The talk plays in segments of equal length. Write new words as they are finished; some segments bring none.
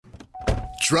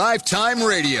Drive Time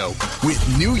Radio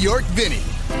with New York Vinny.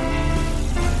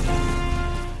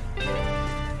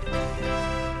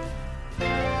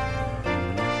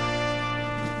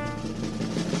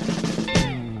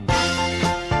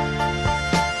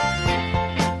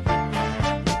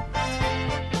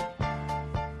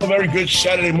 A very good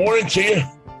Saturday morning to you.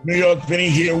 New York Vinny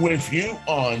here with you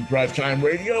on Drive Time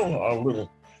Radio, our little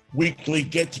weekly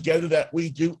get-together that we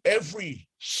do every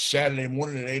Saturday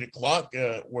morning at 8 o'clock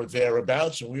or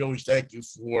thereabouts, and we always thank you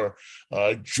for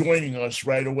joining us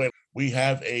right away. We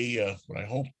have what I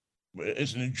hope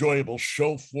is an enjoyable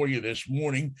show for you this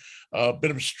morning. A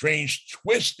bit of a strange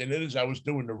twist in it as I was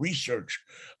doing the research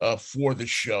for the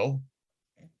show.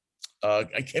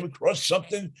 I came across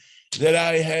something that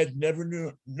I had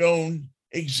never known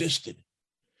existed.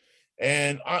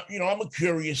 And, I'm a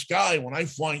curious guy. When I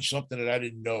find something that I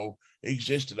didn't know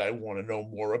existed, I want to know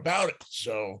more about it.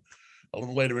 So a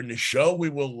little later in the show, we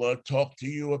will talk to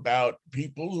you about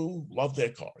people who love their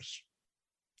cars.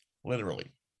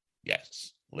 Literally.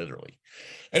 Yes, literally.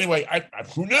 Anyway,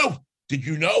 who knew? Did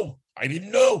you know? I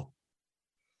didn't know.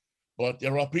 But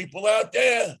there are people out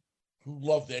there who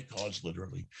love their cars,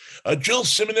 literally. Jill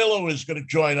Ciminillo is going to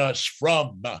join us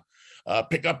from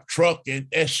Pickup Truck and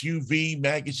SUV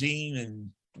magazine and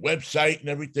website and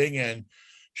everything. And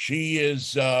she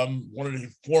is one of the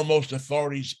foremost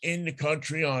authorities in the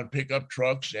country on pickup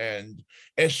trucks and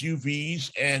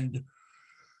SUVs and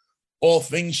all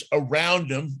things around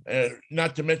them.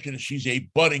 Not to mention that she's a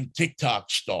budding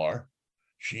TikTok star.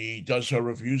 She does her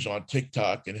reviews on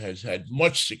TikTok and has had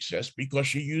much success because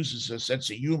she uses a sense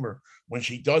of humor when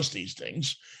she does these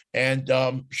things. And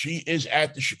she is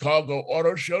at the Chicago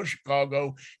Auto Show.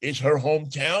 Chicago is her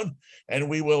hometown. And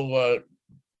we will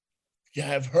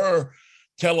have her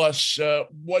tell us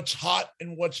what's hot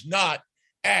and what's not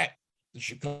at the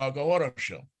Chicago Auto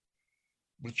Show,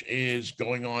 which is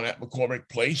going on at McCormick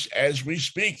Place as we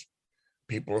speak.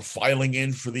 People are filing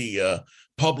in for the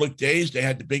public days. They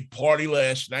had the big party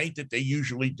last night that they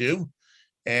usually do.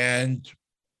 And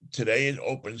today it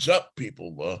opens up.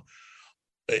 People,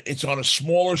 it's on a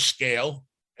smaller scale.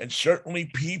 And certainly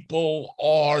people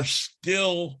are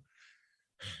still,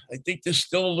 I think there's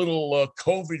still a little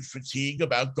COVID fatigue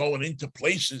about going into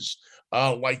places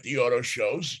like the auto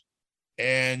shows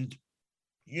and,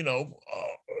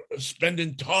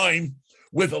 spending time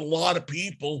with a lot of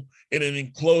people in an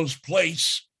enclosed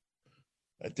place.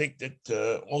 I think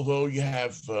that although you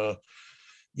have, the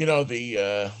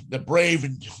brave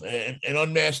and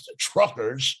unmasked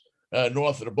truckers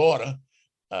north of the border,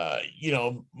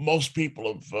 most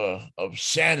people of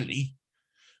sanity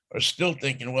are still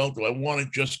thinking, well, do I want to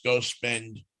just go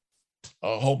spend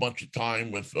a whole bunch of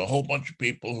time with a whole bunch of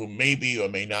people who maybe or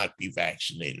may not be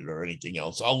vaccinated or anything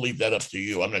else? I'll leave that up to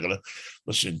you. I'm not going to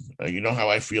listen. You know how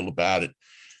I feel about it.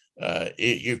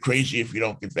 You're crazy if you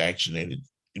don't get vaccinated,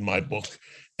 in my book.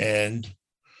 And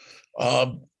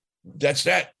that's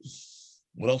that.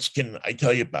 What else can I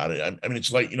tell you about it? I mean,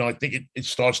 it's like, I think it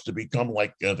starts to become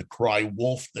like the cry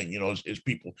wolf thing, as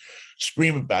people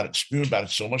scream about it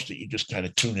so much that you just kind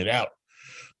of tune it out,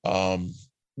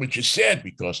 which is sad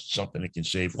because it's something that can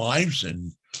save lives.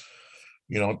 And,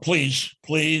 please,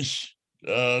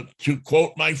 to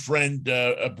quote my friend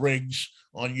Briggs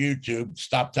on YouTube,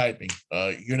 stop typing.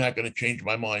 You're not going to change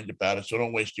my mind about it, so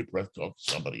don't waste your breath talking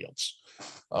to somebody else.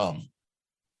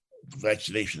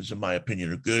 Vaccinations, in my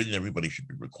opinion, are good, and everybody should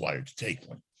be required to take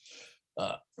one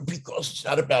because it's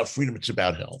not about freedom, it's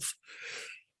about health.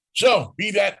 So, be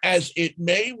that as it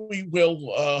may,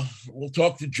 we'll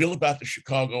talk to Jill about the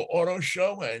Chicago Auto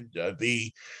Show and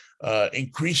the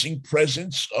increasing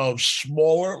presence of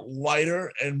smaller,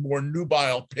 lighter, and more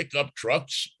nubile pickup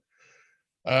trucks.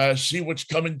 See what's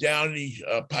coming down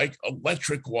the pike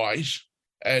electric-wise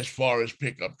as far as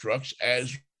pickup trucks,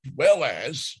 as well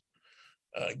as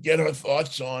get her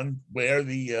thoughts on where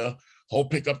the whole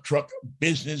pickup truck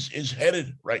business is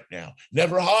headed right now.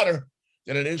 Never hotter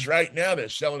than it is right now. They're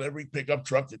selling every pickup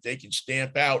truck that they can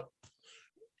stamp out.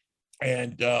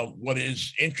 And what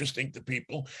is interesting to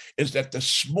people is that the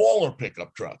smaller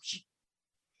pickup trucks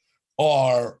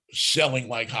are selling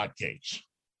like hotcakes.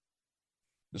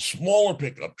 The smaller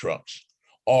pickup trucks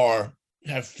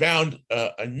have found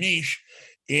a niche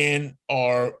in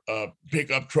our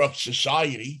pickup truck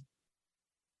society,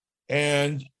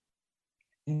 and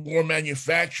more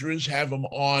manufacturers have them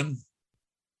on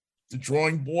the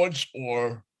drawing boards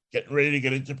or getting ready to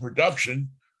get into production,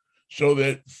 so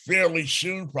that fairly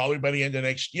soon, probably by the end of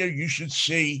next year, you should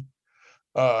see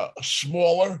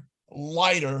smaller,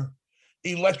 lighter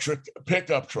electric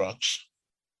pickup trucks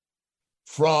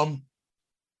from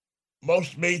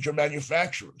most major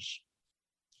manufacturers.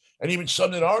 and even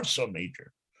some that aren't so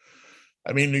major.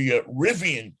 I mean, the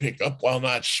Rivian pickup, while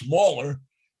not smaller,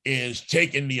 is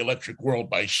taking the electric world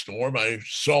by storm. I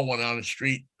saw one on the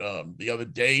street the other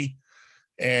day,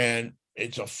 and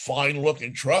it's a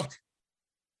fine-looking truck.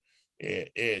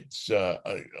 It's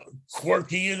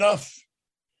quirky enough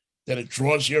that it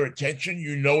draws your attention.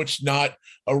 You know it's not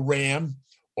a Ram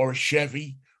or a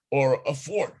Chevy or a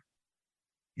Ford.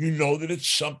 You know that it's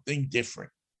something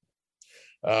different.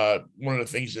 One of the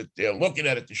things that they're looking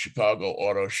at the Chicago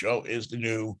Auto Show is the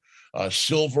new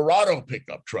Silverado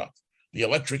pickup truck, the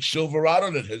electric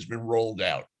Silverado that has been rolled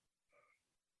out.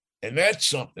 And that's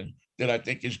something that I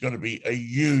think is going to be a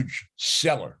huge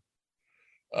seller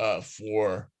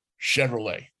for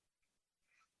Chevrolet.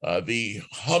 The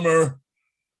Hummer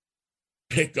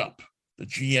pickup, the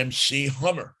GMC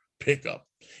Hummer pickup,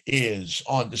 is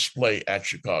on display at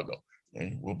Chicago.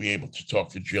 And we'll be able to talk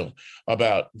to Jill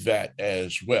about that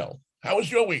as well. How was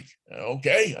your week?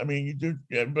 Okay. I mean,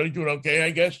 everybody doing okay,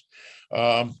 I guess.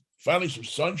 Finally, some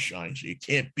sunshine, so you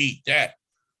can't beat that.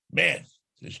 Man,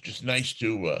 it's just nice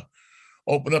to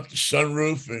open up the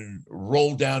sunroof and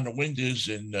roll down the windows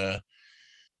and,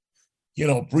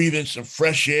 breathe in some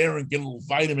fresh air and get a little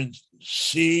vitamin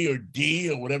C or D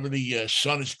or whatever the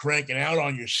sun is cranking out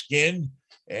on your skin.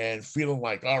 And feeling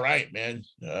like, all right, man,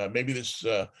 maybe this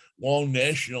long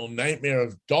national nightmare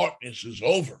of darkness is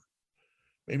over.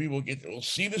 Maybe we'll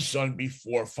see the sun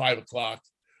before 5 o'clock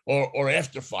or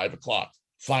after 5 o'clock,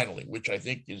 finally, which I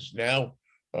think is now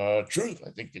truth. I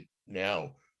think it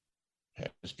now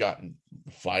has gotten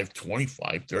 5:20,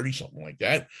 5:30, something like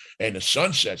that. And the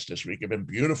sunsets this week have been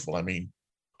beautiful. I mean,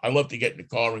 I love to get in the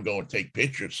car and go and take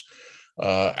pictures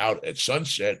out at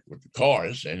sunset with the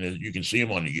cars. And you can see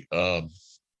them on the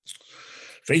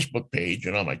Facebook page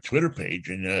and on my Twitter page.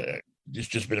 And it's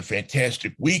just been a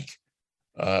fantastic week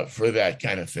for that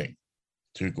kind of thing,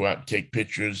 to go out and take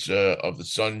pictures of the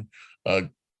sun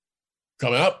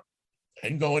coming up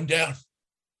and going down.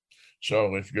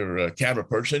 So if you're a camera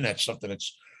person, that's something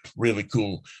that's really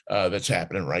cool that's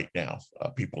happening right now.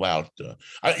 People out,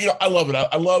 I love it.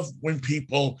 I love when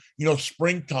people,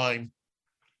 springtime.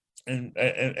 And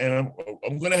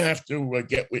I'm going to have to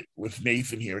get with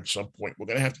Nathan here at some point. We're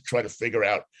going to have to try to figure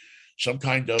out some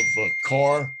kind of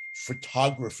car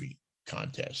photography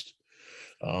contest.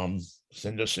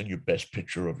 Send us in your best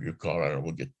picture of your car. I don't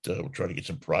know, we'll try to get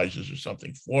some prizes or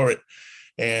something for it,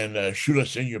 and shoot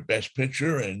us in your best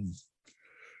picture, and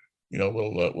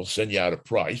we'll send you out a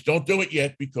prize. Don't do it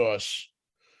yet because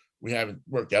we haven't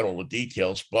worked out all the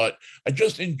details. But I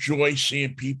just enjoy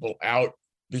seeing people out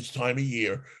this time of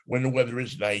year when the weather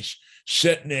is nice,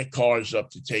 setting their cars up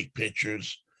to take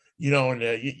pictures, and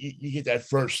you get that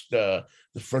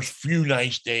the first few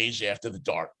nice days after the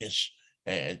darkness,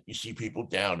 and you see people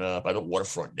down by the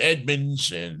waterfront in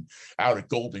Edmonds and out at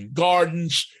Golden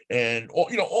Gardens and all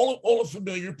the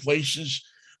familiar places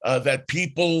that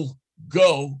people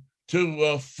go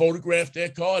to photograph their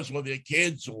cars, whether they're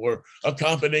kids or a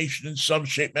combination in some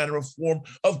shape, manner, or form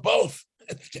of both.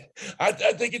 I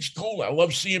think it's cool. I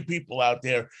love seeing people out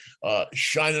there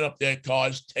shining up their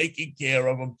cars, taking care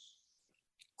of them,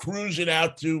 cruising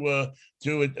out to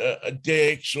a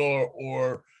Dick's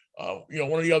or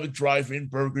one of the other drive-in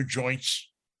burger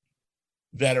joints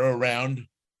that are around.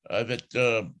 That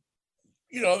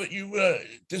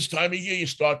this time of year you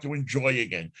start to enjoy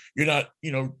again. You're not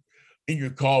in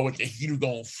your car with the heater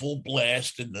going full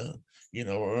blast and you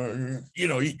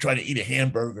try to eat a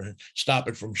hamburger and stop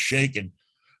it from shaking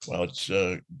while it's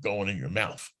going in your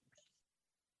mouth.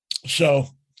 So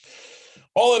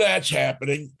all of that's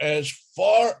happening. As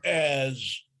far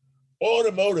as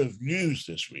automotive news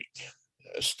this week,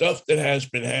 stuff that has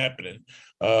been happening,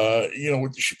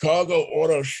 with the Chicago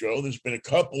Auto Show, there's been a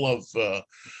couple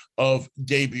of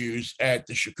debuts at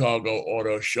the Chicago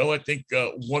Auto Show. I think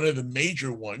one of the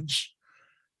major ones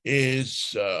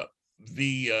is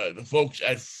the folks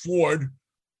at Ford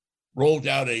rolled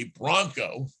out a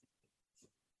Bronco,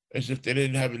 as if they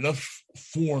didn't have enough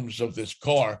forms of this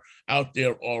car out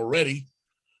there already.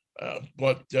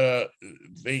 But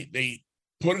they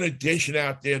put an edition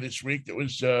out there this week that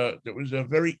was a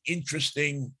very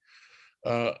interesting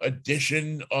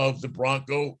edition of the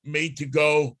Bronco, made to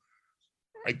go.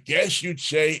 I guess you'd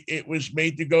say it was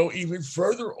made to go even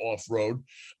further off-road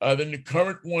than the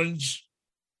current ones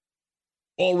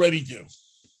already do.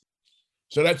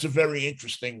 So that's a very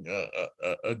interesting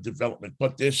development.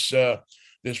 But this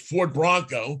Ford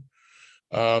Bronco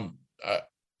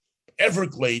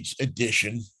Everglades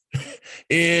edition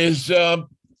is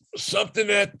something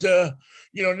that,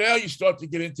 now you start to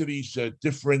get into these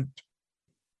different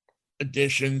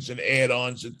additions and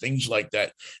add-ons and things like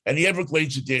that. And the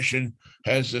Everglades edition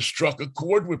has struck a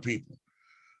chord with people.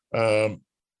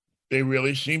 They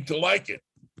really seem to like it,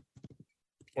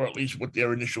 or at least what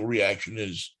their initial reaction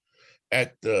is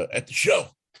at the show.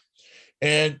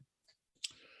 And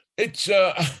it's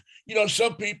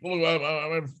some people,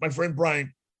 my friend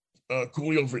Brian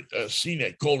Cooley over at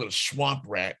CNET called it a swamp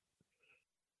rat,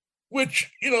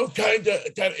 which kind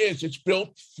of is. It's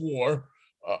built for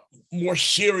the more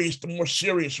serious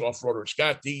off-roader. It's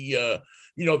got the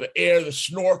the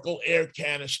snorkel air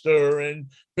canister and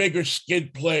bigger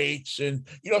skid plates. And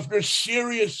if you're a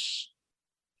serious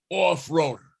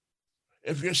off-roader,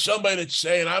 if you're somebody that's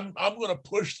saying, I'm going to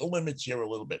push the limits here a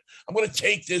little bit, I'm going to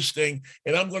take this thing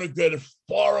and I'm going to get as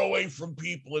far away from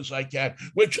people as I can,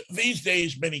 which these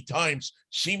days many times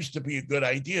seems to be a good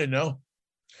idea. No,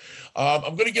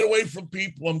 I'm going to get away from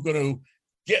people. I'm going to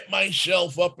get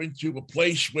myself up into a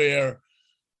place where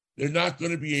they're not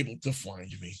going to be able to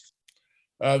find me.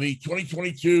 The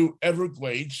 2022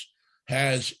 Everglades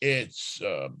has its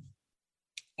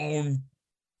own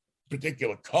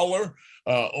particular color,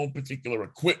 own particular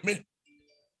equipment.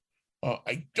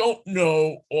 I don't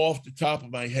know off the top of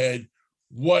my head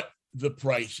what the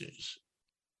price is,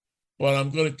 but I'm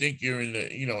going to think you're in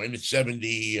the in the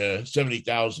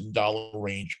 $70,000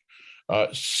 range,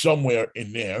 somewhere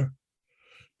in there.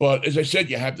 But as I said,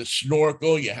 you have the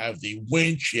snorkel, you have the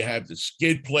winch, you have the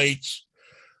skid plates.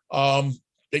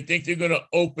 They think they're going to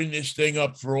open this thing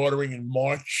up for ordering in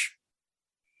March.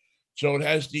 So it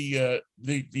has the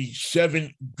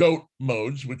 7 GOAT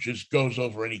modes, which goes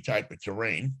over any type of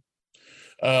terrain.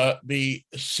 The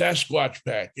Sasquatch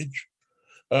package,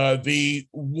 the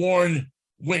Warn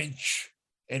winch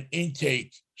and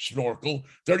intake snorkel,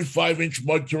 35-inch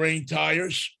mud terrain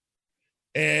tires,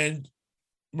 and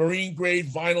marine grade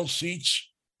vinyl seats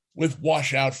with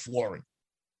washout flooring.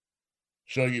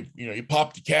 So you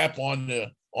pop the cap on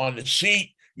the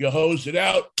seat, you hose it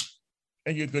out,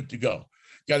 and you're good to go.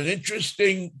 Got an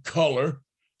interesting color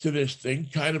to this thing,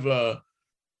 kind of an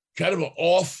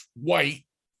off-white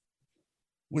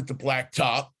with the black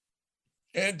top,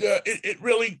 and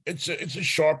it's a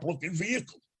sharp-looking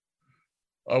vehicle.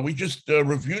 We just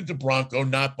reviewed the Bronco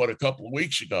not but a couple of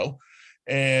weeks ago,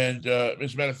 and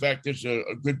as a matter of fact, there's a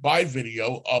goodbye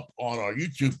video up on our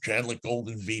YouTube channel at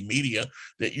Golden V Media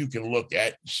that you can look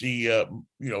at and see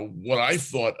what I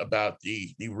thought about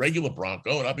the regular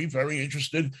Bronco, and I'll be very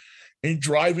interested in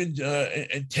driving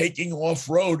and taking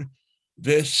off-road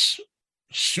this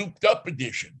souped-up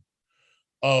edition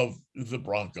of the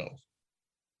Bronco.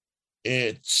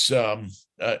 It's,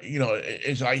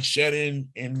 as I said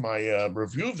in my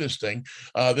review of this thing,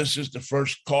 this is the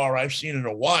first car I've seen in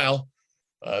a while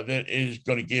that is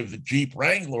going to give the Jeep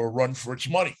Wrangler a run for its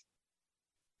money.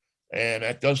 And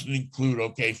that doesn't include,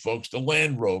 okay, folks, the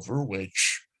Land Rover,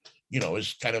 which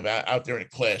is kind of out there in a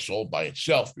class all by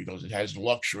itself because it has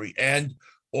luxury and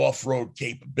off-road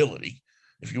capability.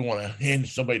 If you want to hand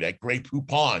somebody that Grey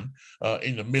Poupon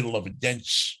in the middle of a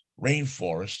dense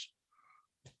rainforest,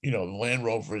 the Land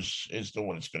Rover is the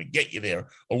one that's going to get you there,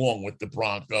 along with the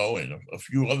Bronco and a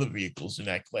few other vehicles in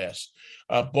that class.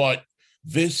 But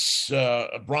this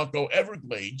Bronco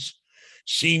Everglades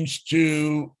seems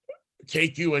to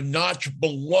take you a notch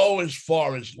below as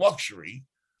far as luxury,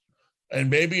 and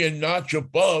maybe a notch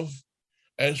above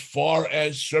as far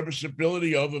as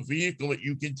serviceability of a vehicle that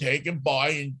you can take and buy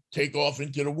and take off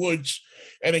into the woods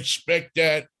and expect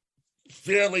that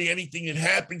fairly anything that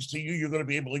happens to you, you're going to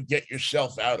be able to get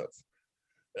yourself out of.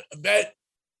 That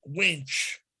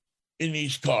winch in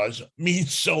these cars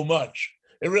means so much.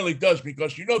 It really does,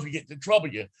 because if you get into trouble,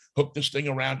 you hook this thing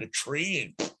around a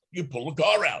tree and you pull the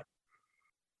car out.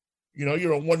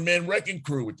 You're a one-man wrecking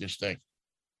crew with this thing.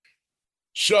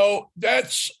 So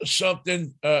that's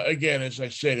something, again, as I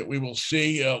said, that we will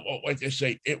see. Like I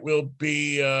say, it will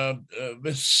be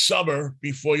this summer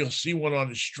before you'll see one on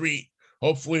the street.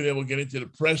 Hopefully they will get into the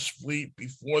press fleet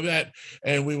before that,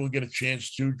 and we will get a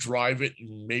chance to drive it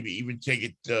and maybe even take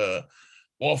it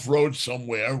off-road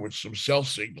somewhere with some cell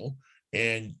signal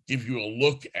and give you a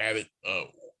look at it.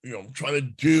 Trying to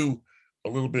do a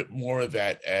little bit more of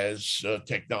that as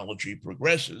technology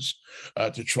progresses,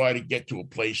 to try to get to a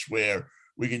place where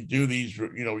we can do these,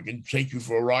 we can take you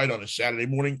for a ride on a Saturday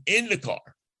morning in the car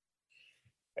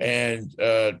and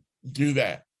do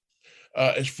that.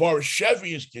 As far as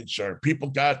Chevy is concerned, people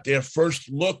got their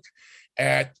first look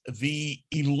at the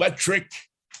electric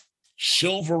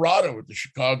Silverado at the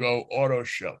Chicago Auto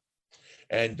Show.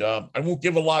 And I won't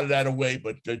give a lot of that away,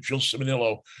 but Jill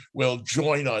Ciminillo will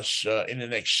join us in the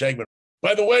next segment.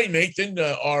 By the way, Nathan,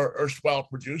 our erstwhile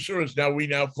producer, we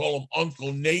now call him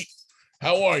Uncle Nate,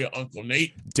 How are you, Uncle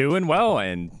Nate? Doing well,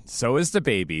 and so is the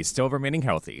baby, still remaining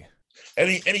healthy.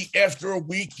 Any after a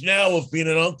week now of being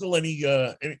an uncle,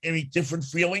 any different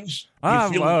feelings?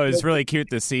 Well, it's really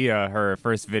cute to see her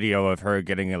first video of her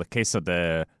getting a case of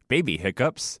the baby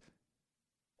hiccups.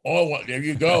 Oh, well, there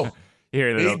you go.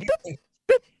 Here, little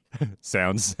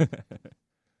sounds.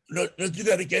 No, do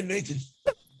that again, Nathan.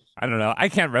 I don't know. I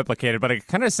can't replicate it, but it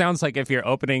kind of sounds like if you're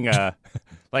opening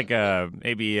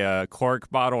maybe a cork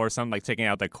bottle or something, like taking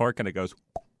out the cork and it goes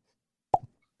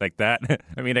like that.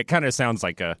 I mean, it kind of sounds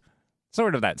like a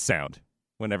sort of that sound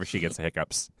whenever she gets the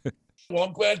hiccups. Well,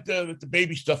 I'm glad that the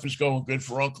baby stuff is going good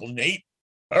for Uncle Nate.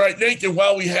 All right, Nathan,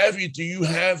 while we have you, do you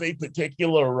have a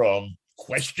particular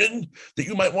question that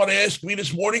you might want to ask me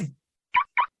this morning?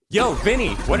 Yo, Vinny,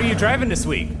 what are you driving this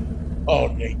week? Oh,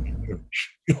 Nathan,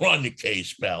 you're on the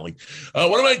case, Pally.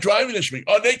 What am I driving this week?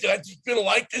 Oh, Nathan, I think you're going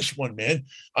to like this one, man.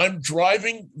 I'm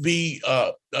driving the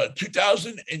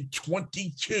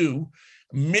 2022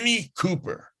 Mini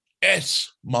Cooper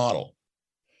S model.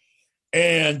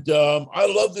 And I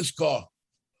love this car.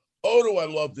 Oh, do I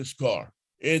love this car.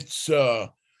 It's, it's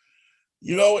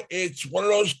one of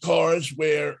those cars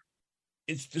where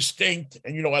it's distinct.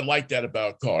 And, I like that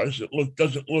about cars. It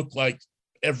doesn't look like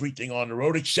everything on the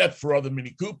road, except for other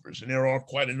Mini Coopers. And there are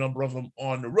quite a number of them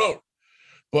on the road.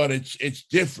 But it's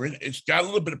different. It's got a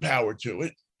little bit of power to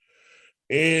it.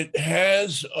 It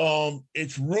has,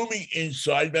 it's roomy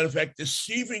inside. Matter of fact,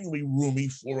 deceivingly roomy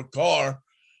for a car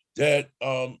that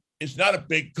it's not a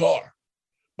big car,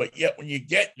 but yet when you're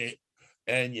getting it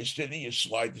and you're sitting in your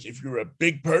slide, if you're a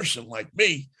big person like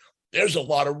me, there's a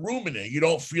lot of room in there. You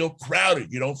don't feel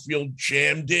crowded. You don't feel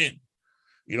jammed in.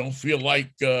 You don't feel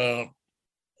like,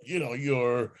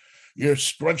 you're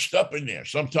scrunched up in there.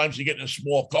 Sometimes you get in a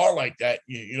small car like that.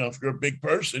 If you're a big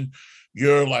person,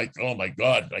 you're like, oh my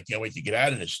God, I can't wait to get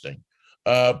out of this thing.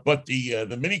 But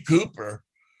the Mini Cooper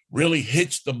really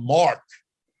hits the mark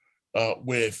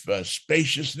with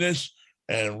spaciousness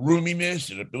and roominess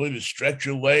and ability to stretch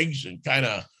your legs and kind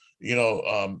of,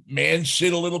 man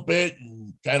sit a little bit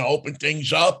and kind of open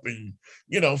things up and,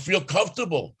 feel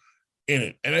comfortable in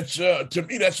it. And that's, to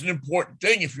me, that's an important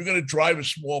thing. If you're going to drive a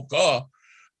small car,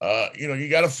 you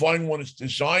got to find one that's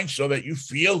designed so that you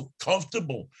feel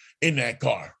comfortable in that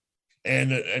car.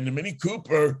 And the Mini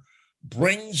Cooper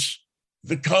brings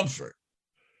the comfort.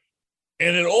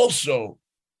 And it also,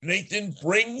 Nathan,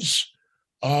 brings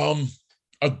a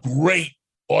great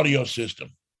audio system.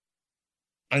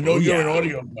 I know you're an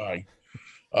audio guy.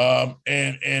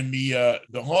 And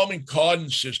the Harman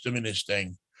Kardon system in this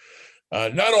thing,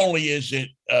 not only is it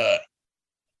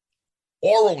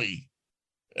orally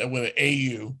with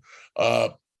an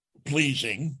AU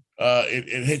pleasing,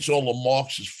 it hits all the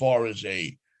marks as far as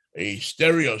a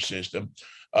stereo system,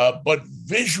 but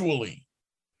visually,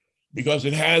 because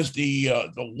it has the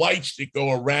lights that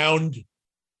go around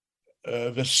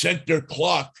the center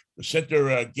clock, the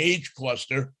center gauge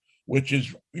cluster, which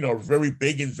is, very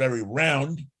big and very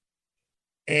round.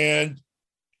 And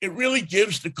it really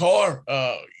gives the car,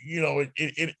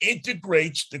 it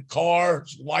integrates the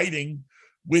car's lighting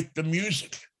with the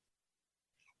music.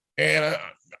 And,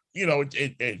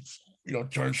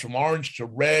 it turns from orange to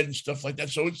red and stuff like that.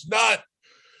 So it's not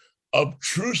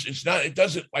obtrusive. It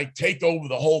doesn't like take over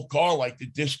the whole car like the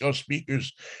disco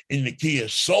speakers in the Kia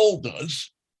Soul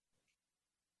does.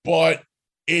 But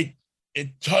it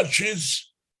touches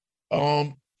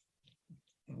the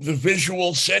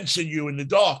visual sense in you in the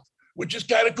dark, which is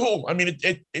kind of cool. I mean,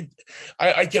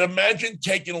 I can imagine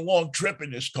taking a long trip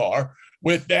in this car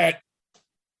with that,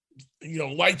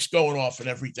 lights going off and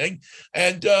everything,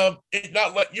 and it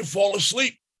not letting you fall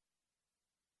asleep.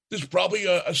 There's probably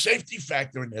a safety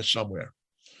factor in there somewhere.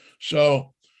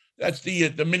 So that's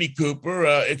the Mini Cooper.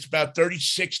 It's about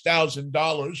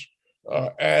 $36,000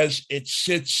 as it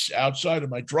sits outside of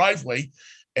my driveway,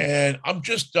 and I'm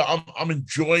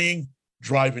enjoying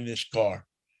driving this car.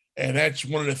 And that's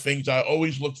one of the things I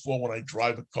always look for when I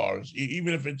drive a car,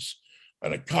 even if it's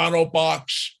an Econo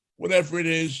box, whatever it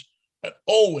is. I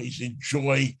always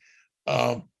enjoy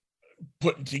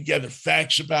putting together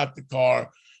facts about the car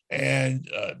and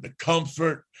the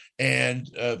comfort and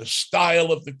the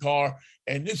style of the car.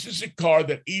 And this is a car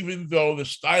that, even though the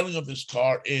styling of this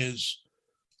car is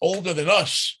older than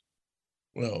us,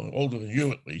 well, older than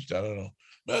you at least, I don't know.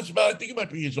 But I think it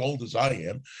might be as old as I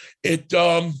am. It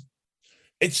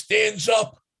stands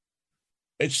up.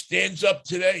 It stands up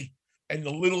today. And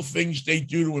the little things they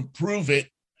do to improve it,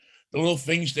 the little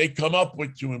things they come up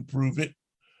with to improve it,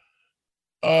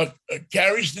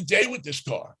 carries the day with this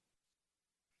car.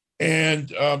 And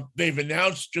they've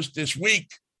announced just this week,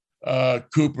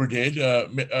 Cooper did,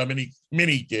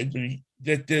 Mini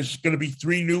that there's going to be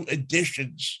 3 new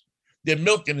editions. They're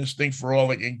milking this thing for all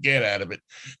they can get out of it.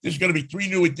 There's going to be 3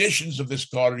 new editions of this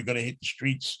car that are going to hit the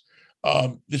streets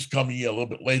this coming year, a little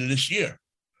bit later this year.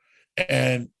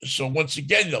 And so once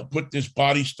again, they'll put this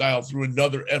body style through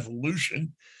another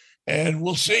evolution, and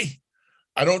we'll see.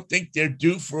 I don't think they're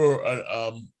due for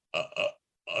an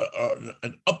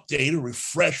update, a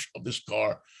refresh of this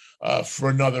car for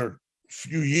another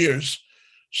few years.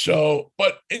 So,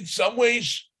 but in some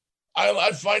ways,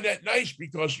 I find that nice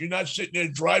because you're not sitting there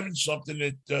driving something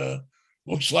that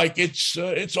looks like it's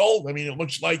old. I mean, it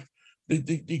looks like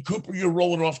the Cooper you're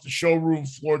rolling off the showroom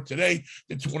floor today,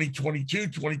 the 2022,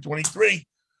 2023,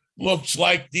 looks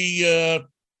like the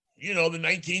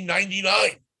 1999.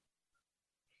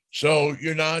 So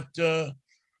you're not,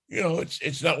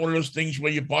 it's not one of those things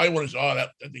where you buy one and say, oh,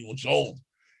 that thing looks old.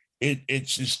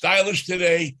 It's as stylish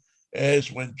today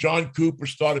as when John Cooper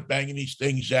started banging these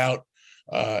things out,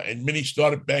 and Mini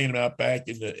started banging them out back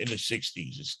in the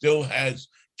 60s. It still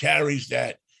carries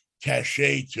that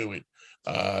cachet to it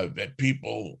that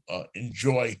people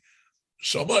enjoy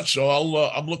so much. So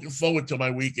I'm looking forward to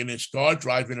my week in this car,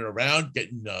 driving it around,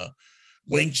 getting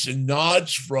winks and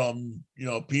nods from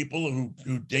people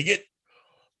who dig it,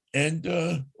 and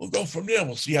we'll go from there.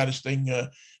 We'll see how this thing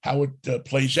how it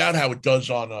plays out, how it does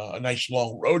on a nice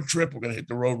long road trip. We're going to hit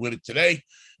the road with it today,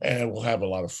 and we'll have a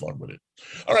lot of fun with it.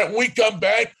 All right, when we come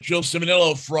back, Jill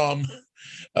Ciminillo from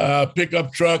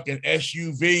Pickup Truck and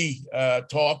SUV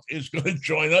Talk is going to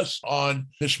join us on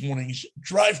this morning's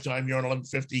Drive Time here on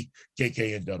 1150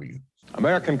 KKNW.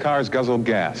 American cars guzzle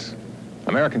gas.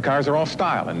 American cars are all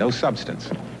style and no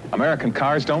substance. American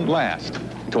cars don't last.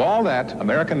 To all that,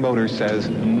 American Motors says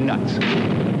nuts.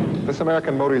 This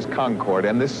American Motors Concorde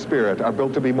and this Spirit are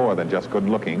built to be more than just good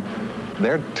looking.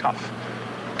 They're tough.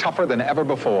 Tougher than ever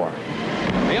before.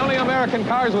 The only American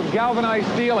cars with galvanized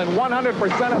steel and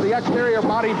 100% of the exterior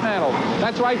body panels.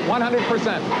 That's right, 100%.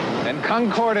 And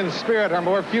Concorde and Spirit are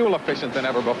more fuel efficient than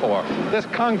ever before. This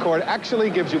Concorde actually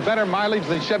gives you better mileage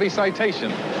than Chevy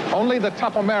Citation. Only the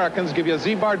tough Americans give you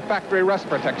Z-Bard factory rust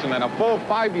protection and a full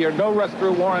 5-year no rust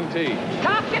through warranty.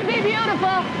 Tough can be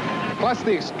beautiful. Plus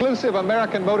the exclusive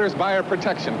American Motors Buyer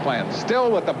Protection Plan, still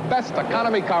with the best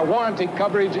economy car warranty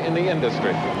coverage in the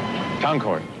industry.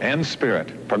 Concorde and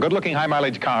Spirit, for good-looking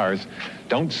high-mileage cars,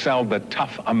 don't sell the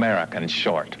tough American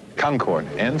short. Concorde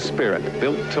and Spirit,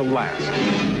 built to last,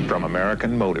 from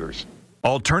American Motors.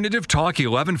 Alternative Talk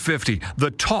 1150, the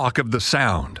talk of the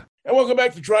sound. And welcome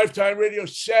back to Drive Time Radio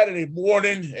Saturday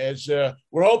morning, as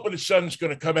we're hoping the sun's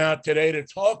going to come out today. They're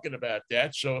talking about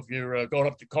that. So if you're going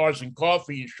up to Cars and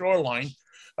Coffee in Shoreline,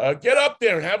 get up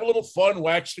there and have a little fun,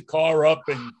 wax the car up,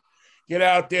 and get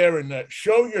out there and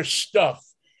show your stuff,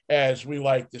 as we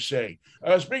like to say.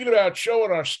 Speaking about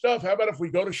showing our stuff, how about if we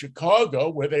go to Chicago,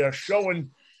 where they are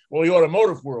showing, well, the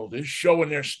automotive world is showing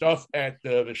their stuff at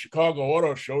the Chicago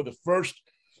Auto Show, the first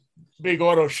big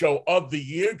auto show of the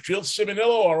year. Jill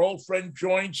Ciminillo, our old friend,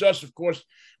 joins us, of course,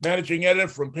 managing editor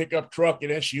from Pickup Truck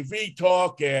and SUV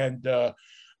Talk, and a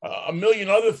million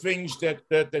other things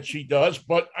that she does.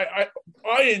 But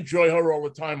I enjoy her all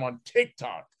the time on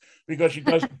TikTok, because she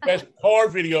does the best car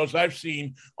videos I've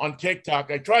seen on TikTok.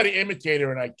 I try to imitate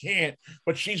her, and I can't,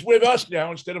 but she's with us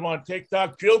now instead of on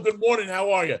TikTok. Jill, good morning.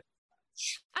 How are you?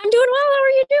 I'm doing well. How are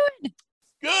you doing?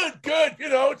 Good.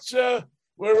 It's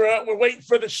we're waiting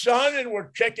for the sun, and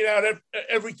we're checking out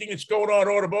everything that's going on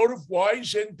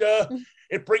automotive-wise, and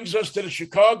it brings us to the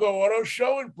Chicago Auto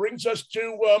Show, and brings us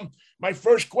to my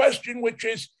first question, which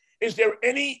is there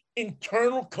any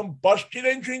internal combustion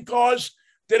engine cars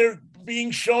that are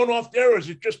being shown off there, or is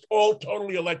it just all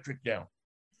totally electric now?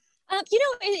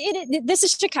 This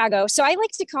is Chicago. So I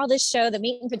like to call this show the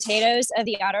meat and potatoes of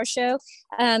the auto show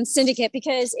syndicate,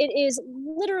 because it is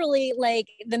literally like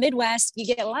the Midwest. You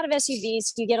get a lot of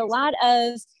SUVs, you get a lot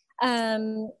of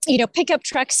pickup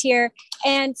trucks here.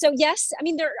 And so, yes, I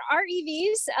mean, there are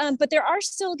EVs, but there are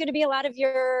still going to be a lot of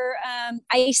your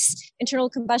ICE, internal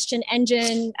combustion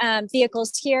engine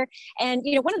vehicles here. And,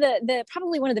 one of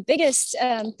probably one of the biggest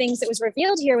things that was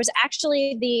revealed here was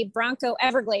actually the Bronco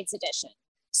Everglades edition.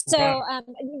 So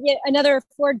another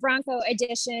Ford Bronco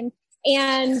edition.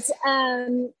 And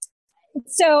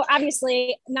so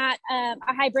obviously not a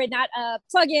hybrid, not a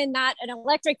plug-in, not an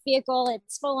electric vehicle.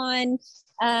 It's full on,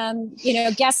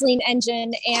 gasoline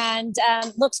engine, and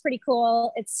looks pretty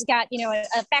cool. It's got,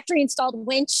 a factory installed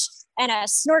winch and a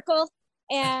snorkel.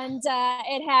 And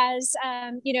it has,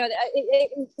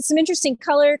 some interesting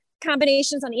color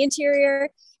combinations on the interior.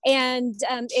 And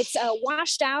it's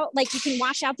washed out, like you can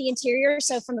wash out the interior.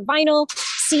 So from the vinyl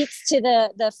seats to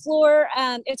the floor.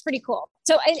 It's pretty cool.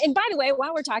 So, and by the way,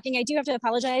 while we're talking, I do have to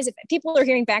apologize if people are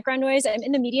hearing background noise. I'm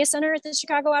in the media center at the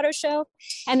Chicago Auto Show,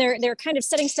 and they're kind of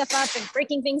setting stuff up and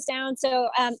breaking things down. So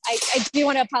I do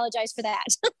want to apologize for that.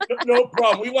 No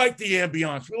problem. We like the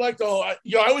ambiance. We like the whole, I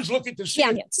always look at the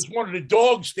scene. It's one of the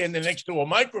dogs standing next to a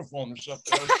microphone or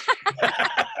something.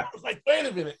 I was like, wait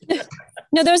a minute.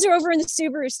 No, those are over in the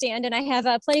Subaru stand, and I have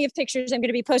plenty of pictures I'm going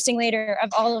to be posting later of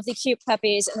all of the cute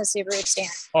puppies in the Subaru stand.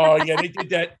 Oh, yeah, they did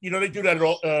that. They do that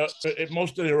at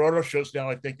most of their auto shows now,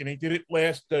 I think, and they did it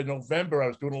last November. I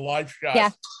was doing a live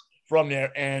shot from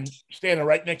there and standing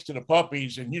right next to the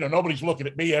puppies, and, nobody's looking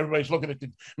at me. Everybody's looking at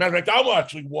the – matter of fact, I'm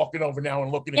actually walking over now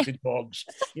and looking at the dogs.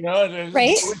 It's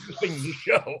right? so interesting to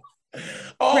show.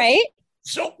 Right?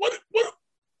 So what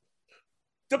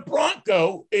the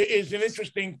Bronco is an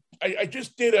interesting – I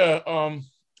just did a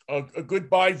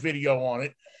goodbye video on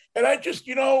it, and I just,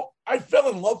 I fell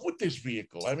in love with this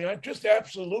vehicle. I mean, I just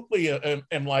absolutely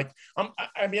am like, I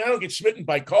don't get smitten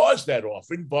by cars that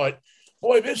often, but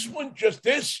boy, this one,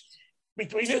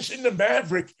 between this and the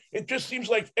Maverick, it just seems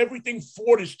like everything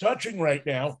Ford is touching right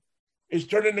now is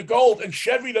turning to gold, and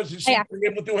Chevy doesn't seem to be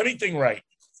able to do anything right.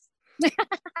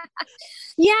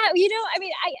 Yeah, I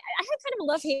have kind of a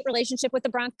love-hate relationship with the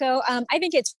Bronco. I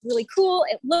think it's really cool.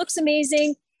 It looks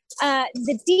amazing.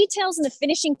 The details and the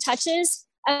finishing touches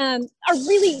are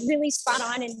really, really spot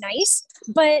on and nice.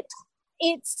 But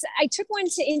I took one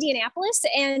to Indianapolis,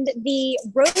 and the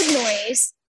road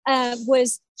noise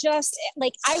was just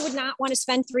like, I would not want to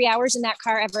spend 3 hours in that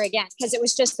car ever again, because it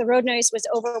was just, the road noise was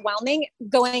overwhelming,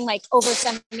 going like over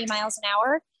 70 miles an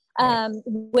hour.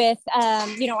 With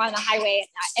on the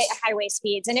highway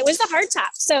speeds, and it was the hardtop,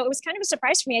 so it was kind of a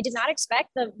surprise for me. I did not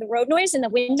expect the road noise and the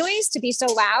wind noise to be so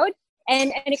loud,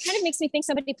 and it kind of makes me think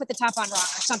somebody put the top on wrong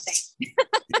or something.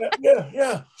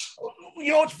 yeah.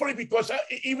 It's funny because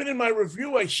even in my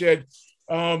review I said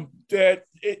that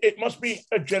it must be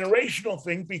a generational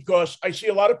thing, because I see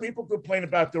a lot of people complain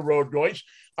about the road noise.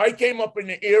 I came up in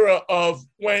the era of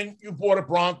when you bought a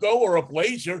Bronco or a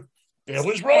Blazer, there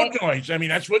was road noise. I mean,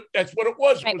 that's what it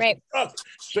was. It was a truck.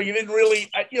 So you didn't really,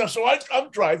 so I'm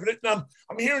driving it, and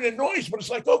I'm hearing the noise, but it's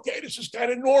like, okay, this is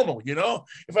kind of normal,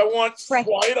 If I want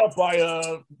quiet, I'll buy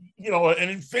an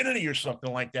Infinity or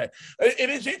something like that. It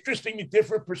is interesting, a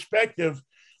different perspective.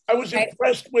 I was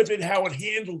impressed with it, how it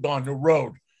handled on the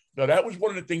road. Now, that was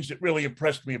one of the things that really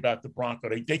impressed me about the Bronco.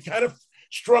 They kind of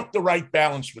struck the right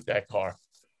balance with that car.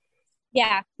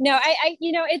 Yeah, no, I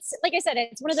it's like I said,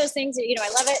 it's one of those things that, I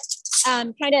love it.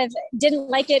 Kind of didn't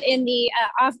like it in the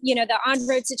the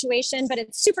on-road situation, but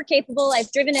it's super capable.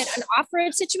 I've driven it on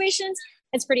off-road situations.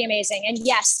 It's pretty amazing. And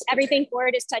yes, everything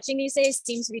Ford is touching these days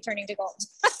seems to be turning to gold.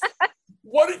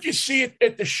 What did you see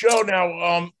at the show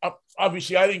now?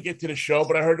 Obviously, I didn't get to the show,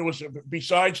 but I heard it was,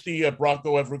 besides the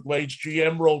Bronco Everglades,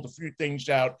 GM rolled a few things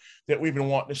out that we've been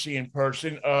wanting to see in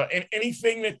person. And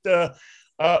anything that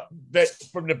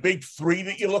from the big three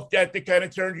that you looked at that kind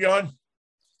of turned you on?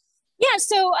 Yeah,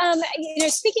 so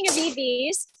speaking of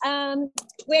EVs,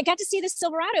 we got to see the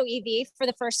Silverado EV for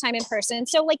the first time in person.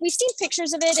 So like, we've seen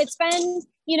pictures of it. It's been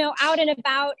out and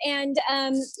about, and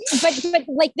but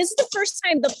like, this is the first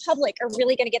time the public are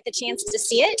really going to get the chance to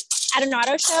see it at an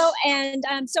auto show. And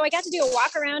so I got to do a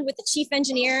walk around with the chief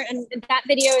engineer, and that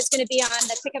video is going to be on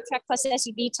the Pickup Truck Plus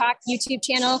SUV Talk YouTube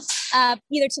channel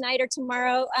either tonight or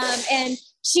tomorrow. And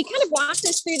she kind of walked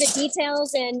us through the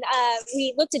details, and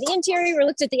we looked at the interior, we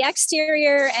looked at the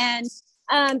exterior, and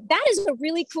that is a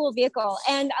really cool vehicle.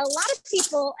 And a lot of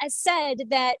people have said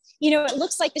that, it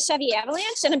looks like the Chevy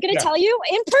Avalanche. And I'm going to tell you,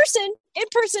 in person,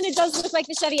 it does look like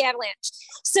the Chevy Avalanche.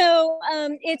 So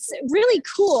it's really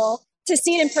cool to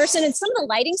see it in person. And some of the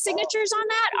lighting signatures on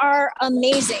that are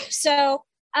amazing. So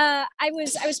I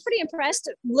was pretty impressed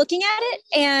looking at it,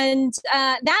 and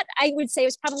that I would say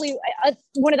was probably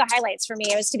one of the highlights for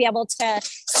me. It was to be able to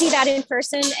see that in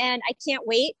person, and I can't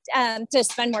wait to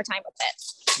spend more time with it.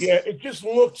 Yeah, it just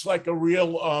looks like a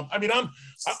real.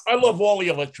 I love all the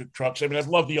electric trucks. I mean, I've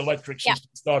loved the electric since I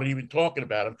started even talking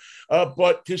about them.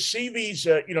 But to see these,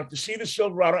 to see the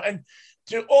Silverado, and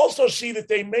to also see that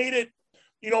they made it.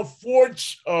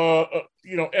 Ford's,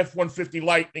 F-150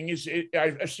 Lightning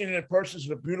I've seen it in person. It's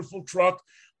a beautiful truck,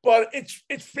 but it's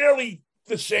fairly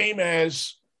the same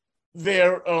as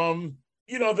their,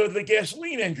 the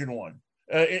gasoline engine one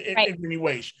in many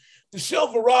ways. The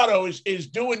Silverado is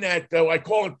doing that, though. I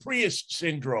call it Prius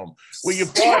syndrome, where you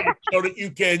buy it so that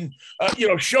you can,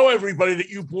 show everybody that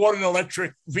you bought an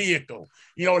electric vehicle.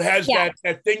 It has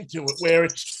that thing to it where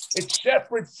it's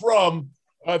separate from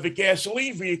the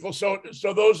gasoline vehicle, so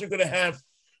those are going to have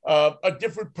a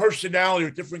different personality or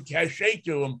different cachet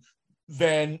to them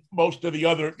than most of the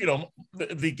other,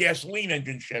 the gasoline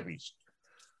engine Chevys.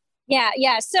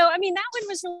 Yeah. So, I mean, that one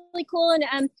was really cool.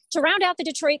 And to round out the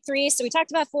Detroit 3, so we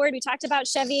talked about Ford, we talked about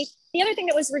Chevy. The other thing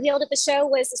that was revealed at the show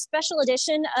was a special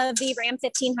edition of the Ram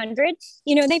 1500.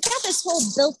 They've got this whole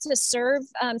built to serve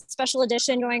special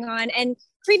edition going on. And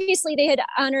previously they had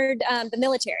honored the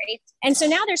military. And so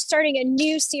now they're starting a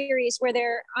new series where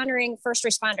they're honoring first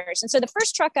responders. And so the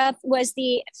first truck up was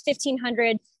the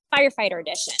 1500 firefighter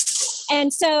edition.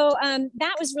 And so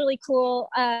that was really cool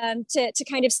to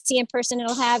kind of see in person.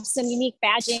 It'll have some unique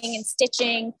badging and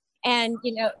stitching and,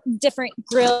 different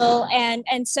grill.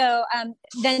 And so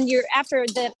then after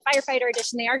the firefighter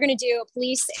edition, they are going to do a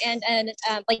police and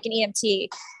like an EMT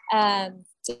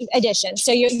edition.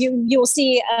 So you will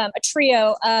see a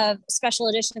trio of special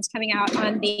editions coming out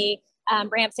on the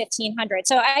Ram 1500.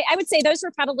 So I would say those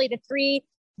were probably the three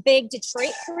big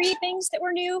Detroit 3 things that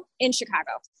were new in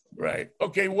Chicago. Right.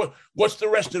 Okay. What's the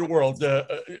rest of the world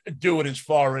doing as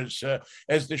far as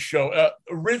the show?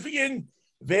 Rivian,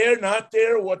 they're not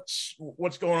there. What's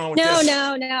going on with this?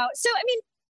 No. So, I mean,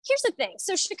 here's the thing.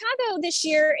 So Chicago this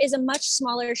year is a much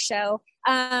smaller show,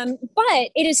 but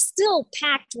it is still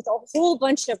packed with a whole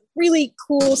bunch of really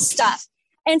cool stuff.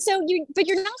 And so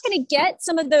you're not going to get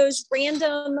some of those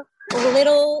random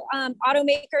little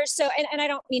automakers. So, and I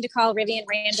don't mean to call Rivian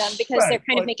random because they're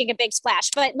kind of making a big splash,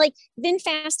 but like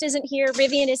VinFast isn't here,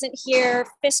 Rivian isn't here,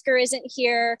 Fisker isn't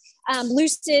here,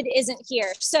 Lucid isn't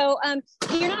here. So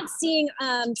you're not seeing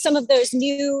some of those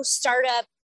new startup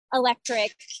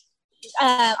electric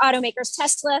automakers.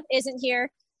 Tesla isn't here.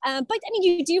 But I mean,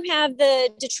 you do have the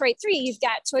Detroit 3, you've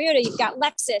got Toyota, you've got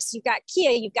Lexus, you've got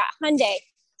Kia, you've got Hyundai.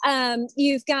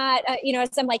 You've got,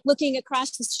 as I'm like looking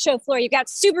across the show floor, you've got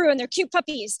Subaru and their cute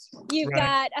puppies. You've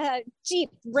got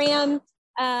Jeep, Ram,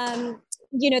 the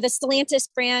Stellantis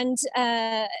brand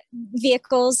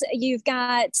vehicles. You've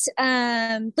got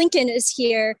Lincoln is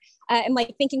here. I'm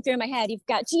like thinking through in my head. You've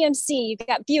got GMC, you've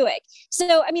got Buick.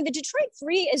 So, I mean, the Detroit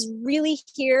 3 is really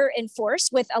here in force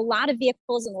with a lot of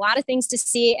vehicles and a lot of things to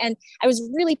see. And I was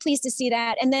really pleased to see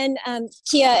that. And then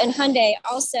Kia and Hyundai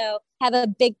also have a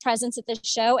big presence at the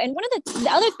show. And one of the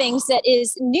other things that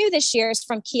is new this year is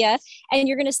from Kia, and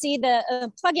you're going to see the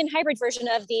plug-in hybrid version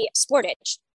of the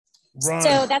Sportage. Right.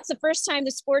 So that's the first time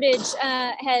the Sportage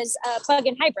has a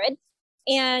plug-in hybrid.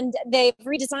 And they've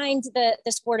redesigned the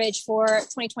Sportage for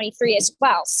 2023 as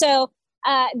well. So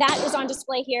that is on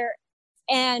display here.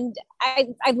 And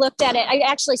I looked at it. I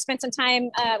actually spent some time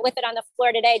with it on the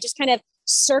floor today, just kind of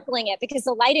circling it because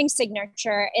the lighting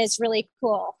signature is really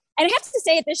cool. And I have to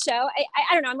say at this show,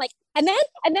 I don't know, I'm like, and then,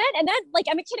 like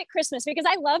I'm a kid at Christmas because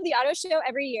I love the auto show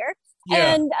every year.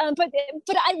 Yeah. And but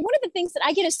one of the things that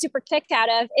I get a super kick out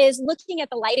of is looking at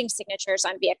the lighting signatures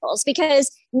on vehicles,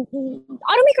 because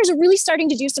automakers are really starting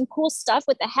to do some cool stuff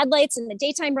with the headlights and the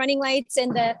daytime running lights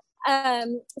and the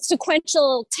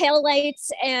sequential tail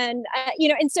lights, and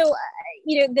and so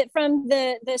from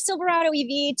the Silverado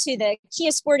EV to the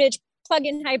Kia Sportage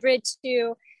plug-in hybrid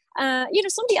to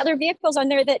some of the other vehicles on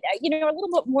there that, are a little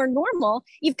bit more normal,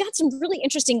 you've got some really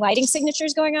interesting lighting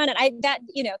signatures going on. And that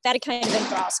kind of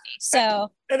enthralls me.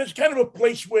 So, and it's kind of a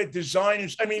place where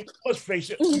designers, I mean, let's face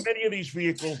it, many of these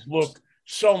vehicles look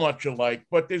so much alike,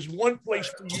 but there's one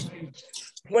place where you can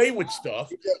play with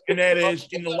stuff, and that is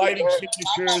in the lighting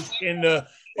signatures, in the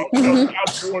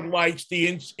outboard lights, the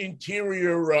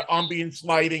interior ambience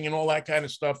lighting, and all that kind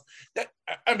of stuff.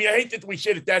 I hate that we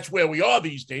say that's where we are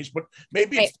these days, but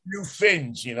maybe it's new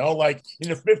fins, like in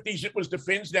the 50s, it was the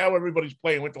fins. Now everybody's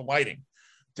playing with the lighting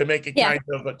to make it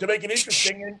to make it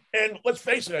interesting. And let's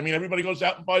face it, everybody goes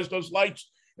out and buys those lights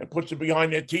and puts it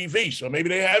behind their TV. So maybe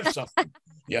they have something.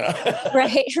 Yeah.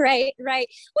 Right. Well,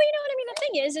 the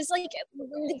thing is like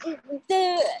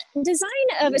the design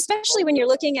of, especially when you're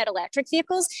looking at electric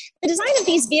vehicles, the design of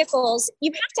these vehicles,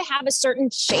 you have to have a certain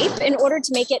shape in order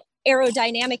to make it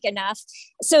aerodynamic enough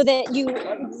so that you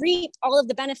reap all of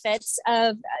the benefits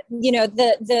of,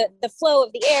 the flow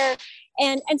of the air.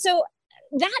 And so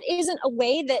that isn't a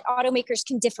way that automakers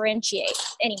can differentiate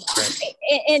anymore.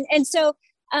 Right. And so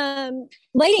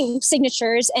lighting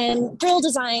signatures and grille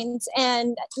designs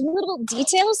and little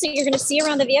details that you're going to see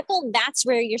around the vehicle, that's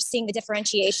where you're seeing the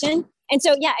differentiation. And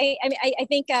so, I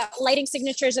think lighting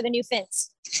signatures are the new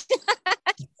fins.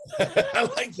 I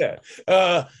like that.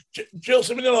 Jill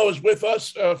Ciminillo is with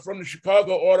us from the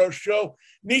Chicago Auto Show.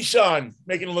 Nissan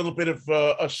making a little bit of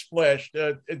a splash.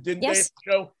 Didn't they at the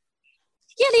show?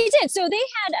 Yeah, they did. So they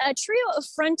had a trio of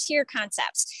Frontier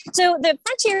concepts. So the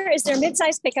Frontier is their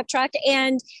mid-sized pickup truck,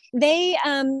 and they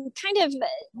kind of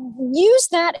used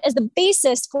that as the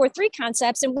basis for three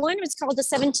concepts. And one was called the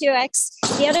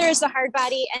 72X, the other is the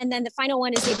Hardbody, and then the final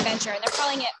one is the Adventure. And they're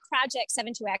calling it Project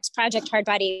 72X, Project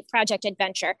Hardbody, Project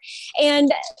Adventure.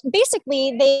 And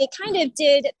basically, they kind of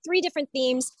did three different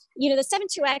themes. You know, the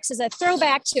 72X is a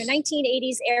throwback to a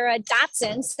 1980s era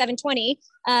Datsun 720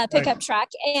 pickup truck.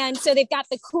 And so they've got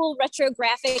the cool retro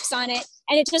graphics on it,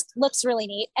 and it just looks really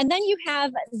neat. And then you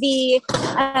have the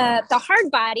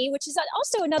hard body, which is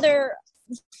also another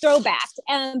throwback,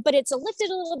 but it's lifted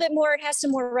a little bit more. It has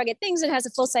some more rugged things. It has a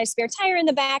full-size spare tire in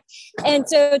the back. And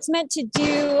so it's meant to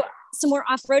do some more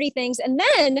off-roady things. And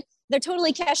then they're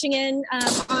totally cashing in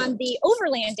on the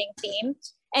overlanding theme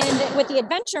and with the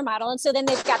adventure model. And so then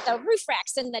they've got the roof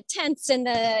racks and the tents and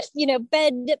the,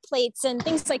 bed plates and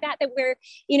things like that where,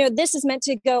 this is meant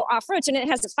to go off-road. So it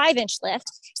has a 5-inch lift.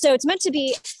 So it's meant to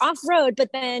be off-road,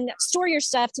 but then store your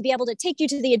stuff to be able to take you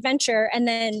to the adventure and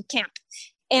then camp.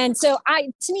 And so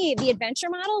to me, the adventure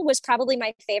model was probably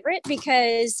my favorite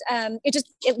because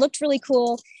it looked really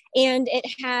cool. And it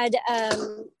had,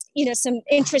 some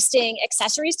interesting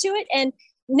accessories to it. And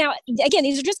now, again,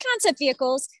 these are just concept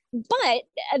vehicles, but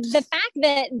the fact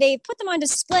that they put them on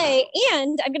display,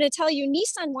 and I'm going to tell you,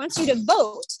 Nissan wants you to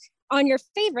vote on your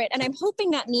favorite. And I'm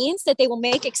hoping that means that they will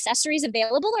make accessories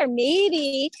available or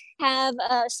maybe have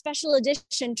a special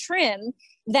edition trim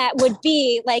that would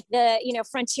be like the,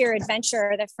 Frontier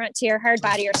Adventure or the Frontier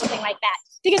Hardbody or something like that.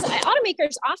 Because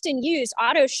automakers often use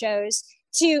auto shows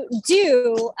to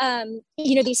do,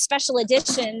 these special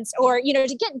editions or,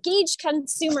 to gauge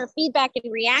consumer feedback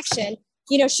and reaction,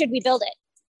 should we build it?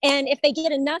 And if they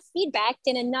get enough feedback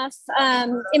and enough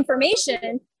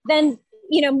information, then,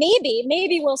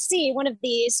 maybe we'll see one of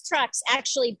these trucks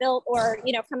actually built or,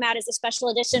 come out as a special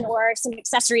edition or some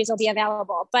accessories will be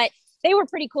available. But they were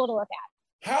pretty cool to look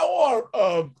at. How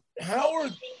are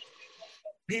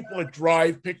people that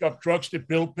drive pickup trucks, that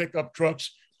build pickup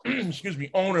trucks,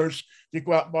 owners to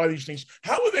go out and buy these things,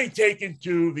 how are they taken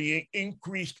to the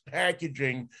increased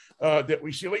packaging that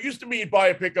we see? It used to be you'd buy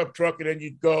a pickup truck and then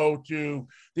you'd go to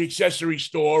the accessory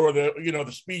store or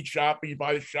the speed shop and you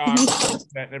buy the shocks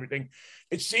and everything.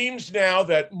 It seems now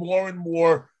that more and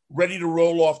more ready to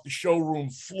roll off the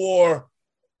showroom floor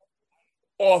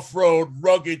off-road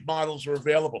rugged models are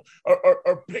available.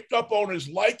 Are pickup owners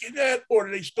liking that, or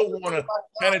do they still want to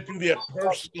kind of do their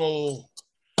personal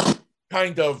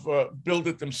kind of build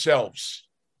it themselves?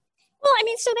 Well,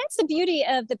 so that's the beauty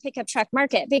of the pickup truck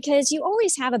market, because you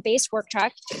always have a base work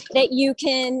truck that you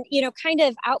can, kind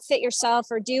of outfit yourself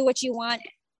or do what you want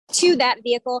to that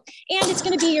vehicle. And it's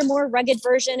going to be your more rugged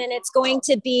version, and it's going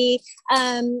to be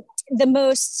the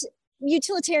most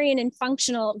utilitarian and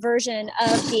functional version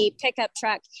of the pickup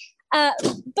truck.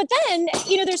 But then,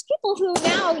 there's people who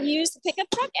now use the pickup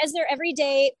truck as their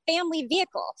everyday family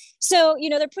vehicle. So,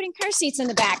 they're putting car seats in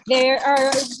the back. They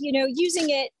are, using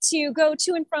it to go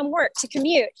to and from work, to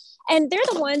commute. And they're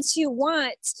the ones who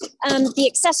want the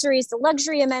accessories, the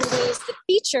luxury amenities, the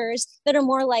features that are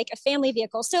more like a family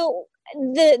vehicle. So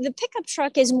the pickup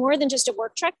truck is more than just a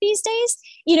work truck these days.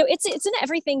 It's an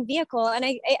everything vehicle. And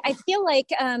I feel like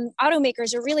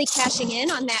automakers are really cashing in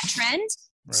on that trend.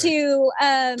 Right. To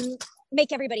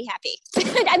make everybody happy.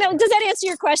 I know, does that answer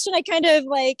your question? I kind of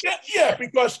like... Yeah,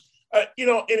 because, I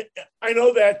know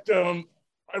that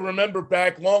I remember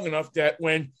back long enough that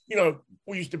when,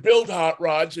 we used to build hot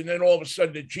rods, and then all of a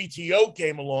sudden the GTO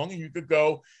came along and you could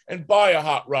go and buy a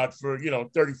hot rod for,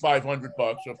 $3,500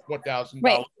 or $4,000.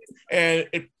 Right. And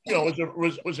it,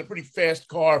 was a pretty fast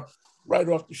car right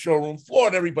off the showroom floor,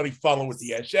 and everybody followed with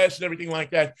the SS and everything like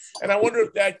that. And I wonder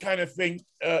if that kind of thing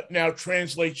now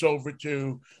translates over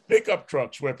to pickup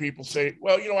trucks, where people say,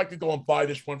 well, I could go and buy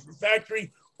this one from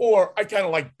factory, or I kind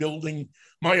of like building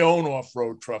my own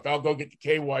off-road truck. I'll go get the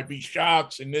KYB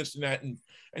shocks and this and that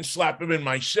and slap them in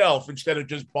myself instead of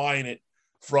just buying it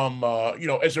from,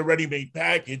 as a ready-made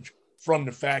package from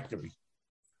the factory.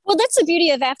 Well, that's the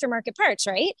beauty of aftermarket parts,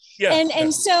 right? Yeah.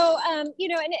 And so,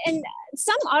 and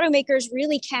some automakers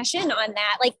really cash in on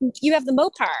that. Like you have the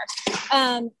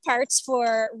Mopar parts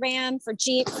for Ram, for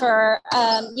Jeep, for,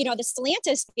 the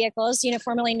Stellantis vehicles,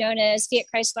 formerly known as Fiat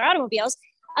Chrysler automobiles.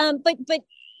 But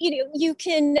you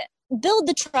can build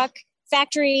the truck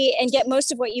factory and get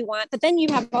most of what you want, but then you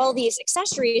have all these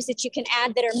accessories that you can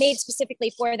add that are made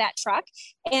specifically for that truck.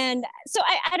 And so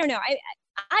I don't know.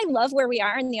 I love where we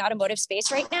are in the automotive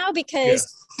space right now,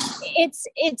 because it's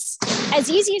as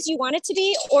easy as you want it to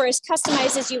be or as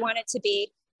customized as you want it to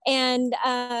be. And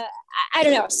I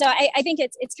don't know. So I think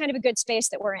it's kind of a good space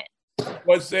that we're in.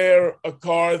 Was there a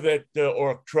car that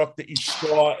or a truck that you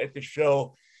saw at the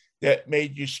show that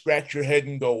made you scratch your head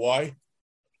and go, why?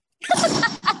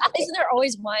 Isn't there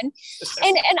always one?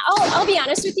 And I'll be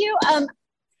honest with you.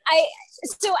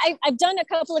 I've done a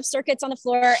couple of circuits on the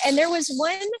floor, and there was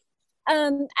one.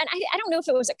 And I don't know if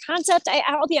it was a concept.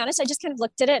 I'll be honest. I just kind of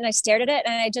looked at it and I stared at it,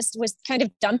 and I just was kind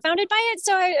of dumbfounded by it.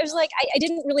 So I was like, I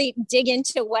didn't really dig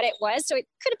into what it was. So it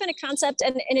could have been a concept,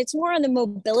 and it's more on the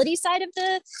mobility side of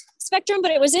the spectrum.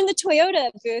 But it was in the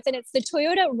Toyota booth, and it's the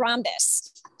Toyota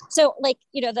Rhombus. So like,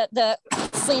 you know, the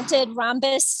slanted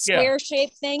rhombus square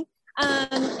shaped thing.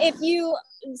 If you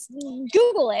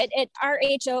Google it, at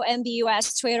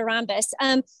RHOMBUS Toyota Rhombus,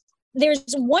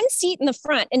 there's one seat in the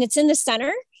front, and it's in the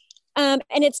center. And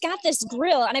it's got this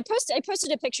grill, and I posted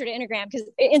a picture to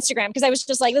Instagram because I was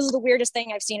just like, this is the weirdest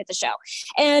thing I've seen at the show.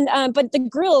 And but the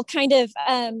grill kind of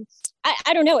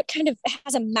I don't know, it kind of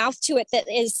has a mouth to it that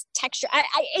is texture.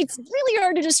 It's really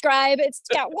hard to describe. It's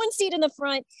got one seat in the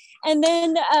front, and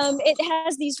then it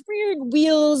has these weird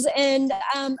wheels. And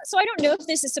so I don't know if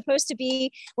this is supposed to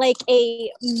be like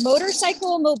a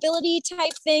motorcycle mobility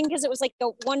type thing, because it was like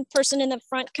the one person in the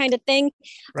front kind of thing,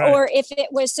 right, or if it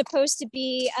was supposed to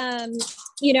be,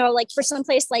 you know, like for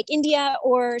someplace like India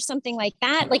or something like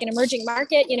that, like an emerging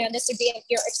market, you know, this would be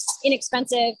your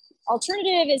inexpensive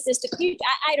alternative. Is this the future?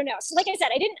 I don't know. So like I said,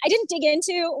 I didn't dig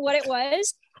into what it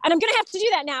was, and I'm gonna have to do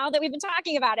that now that we've been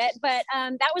talking about it. But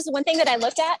that was the one thing that I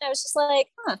looked at, and I was just like,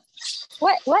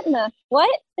 what in the what?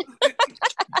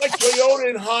 Like Toyota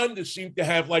and Honda seem to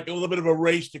have like a little bit of a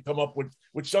race to come up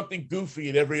with something goofy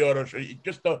at every auto show. You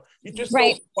just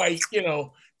right,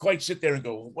 don't quite sit there and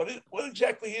go, what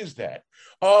exactly is that?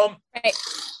 Right.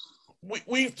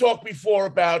 We've talked before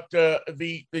about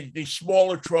the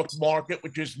smaller truck market,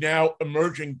 which is now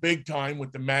emerging big time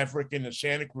with the Maverick and the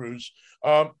Santa Cruz.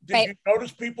 Did you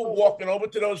notice people walking over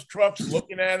to those trucks,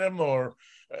 looking at them, or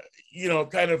you know,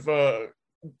 kind of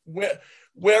where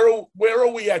are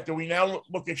we at? Do we now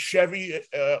look at Chevy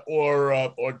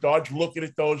or Dodge looking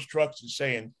at those trucks and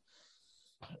saying,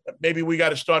 maybe we got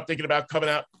to start thinking about coming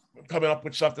up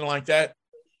with something like that?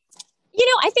 You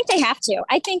know, I think they have to.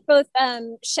 I think both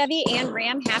Chevy and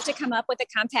Ram have to come up with a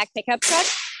compact pickup truck,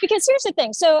 because here's the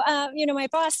thing. So, you know, my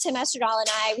boss, Tim Esterdahl, and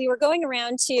I, we were going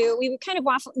around we were kind of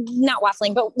not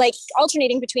waffling, but like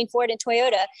alternating between Ford and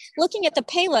Toyota, looking at the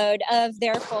payload of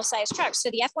their full-size trucks. So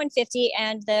the F-150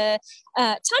 and the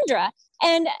Tundra.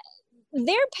 And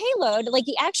their payload, like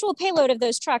the actual payload of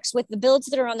those trucks with the builds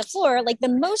that are on the floor, like the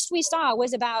most we saw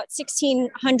was about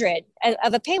 1,600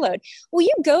 of a payload. Well,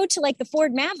 you go to like the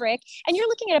Ford Maverick and you're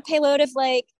looking at a payload of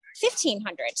like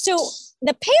 1,500. So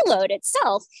the payload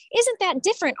itself isn't that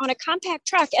different on a compact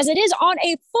truck as it is on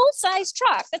a full-size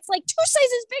truck that's like 2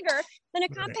 sizes bigger than a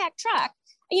compact truck.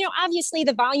 You know, obviously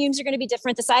the volumes are going to be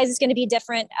different. The size is going to be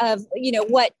different of, you know,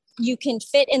 what you can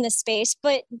fit in the space,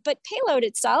 but payload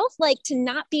itself, like to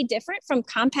not be different from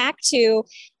compact to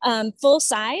full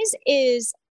size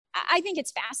is, I think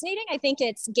it's fascinating. I think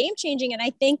it's game changing. And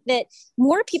I think that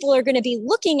more people are going to be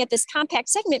looking at this compact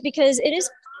segment because it is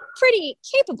pretty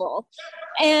capable.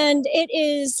 And it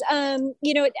is,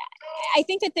 you know, I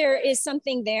think that there is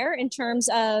something there in terms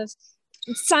of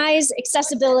size,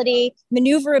 accessibility,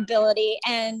 maneuverability,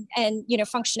 and you know,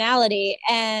 functionality.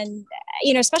 And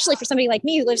you know, especially for somebody like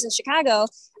me who lives in Chicago,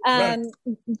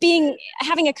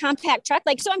 having a compact truck,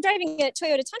 like, so I'm driving a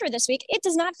Toyota Tundra this week. It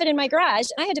does not fit in my garage,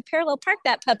 and I had to parallel park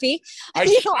that puppy, on a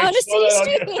city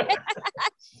street.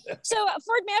 So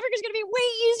Ford Maverick is going to be way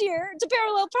easier to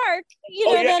parallel park.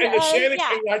 And the Santa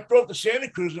Cruz, I drove the Santa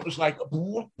Cruz. It was like,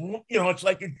 you know, it's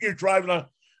like you're driving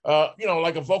you know,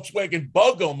 like a Volkswagen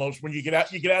Bug almost. When you get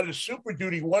out of the Super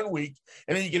Duty one week,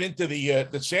 and then you get into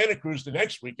the Santa Cruz the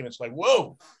next week, and it's like,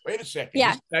 whoa, wait a second.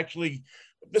 Yeah.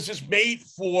 This is made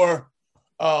for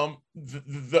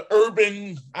the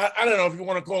urban. I don't know if you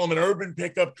want to call them an urban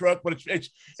pickup truck, but it's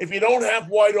if you don't have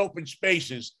wide open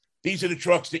spaces, these are the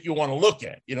trucks that you want to look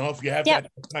at. You know, if you have that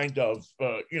kind of,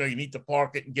 you know, you need to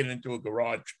park it and get it into a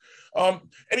garage.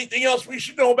 Anything else we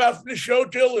should know about from the show,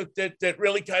 Jill, that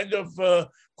really kind of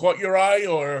caught your eye,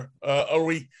 or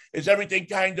is everything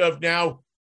kind of now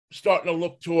starting to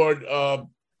look toward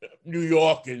New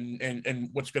York and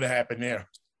what's going to happen there?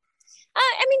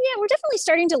 I mean, yeah, we're definitely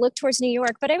starting to look towards New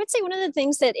York, but I would say one of the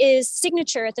things that is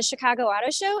signature at the Chicago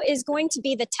Auto Show is going to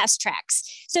be the test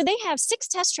tracks. So they have 6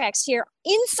 test tracks here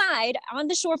inside on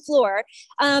the show floor.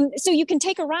 So you can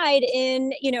take a ride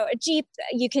in, you know, a Jeep,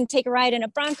 you can take a ride in a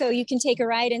Bronco, you can take a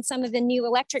ride in some of the new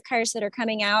electric cars that are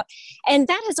coming out. And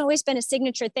that has always been a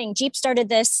signature thing. Jeep started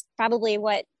this probably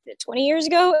 20 years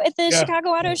ago at the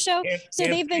Chicago Auto Show. So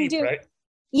they've been doing... Right?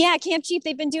 Yeah, Camp Jeep,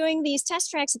 they've been doing these test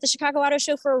tracks at the Chicago Auto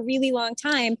Show for a really long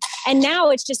time. And now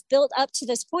it's just built up to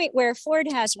this point where Ford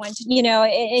has one,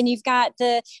 and you've got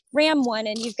the Ram one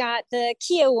and you've got the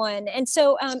Kia one. And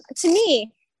so to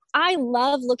me, I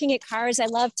love looking at cars. I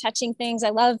love touching things.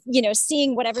 I love,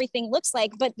 seeing what everything looks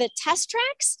like. But the test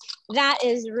tracks, that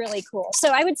is really cool. So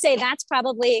I would say that's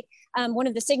probably one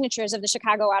of the signatures of the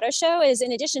Chicago Auto Show is,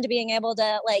 in addition to being able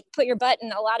to put your butt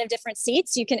in a lot of different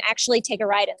seats, you can actually take a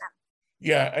ride in them.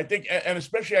 Yeah, I think, and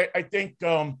especially I think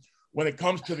when it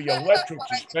comes to the electrics,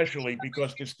 especially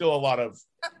because there's still a lot of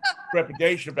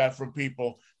trepidation about from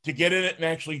people to get in it and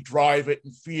actually drive it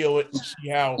and feel it and see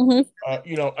how,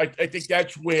 I think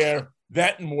that's where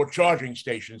that and more charging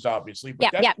stations, obviously, but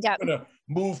that's going to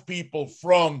move people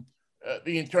from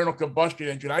the internal combustion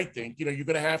engine. I think, you're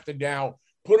going to have to now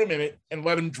put them in it and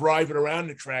let them drive it around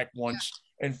the track once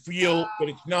and feel that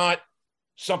it's not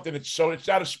something it's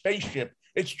not a spaceship.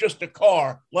 It's just a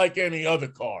car like any other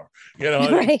car,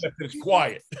 right. Except it's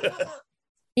quiet.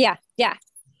 Yeah.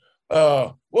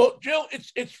 Well, Jill,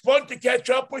 it's fun to catch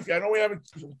up with you. I know we haven't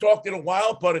talked in a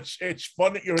while, but it's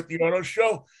fun that you're at the auto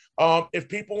show. If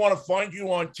people want to find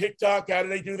you on TikTok, how do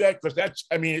they do that? Because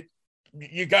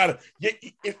you gotta.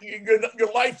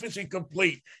 Your life isn't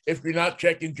complete if you're not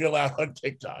checking Jill out on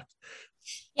TikTok.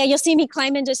 Yeah, you'll see me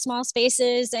climb into small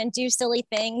spaces and do silly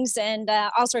things and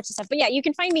all sorts of stuff. But yeah, you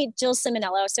can find me Jill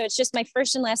Ciminello. So it's just my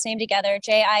first and last name together,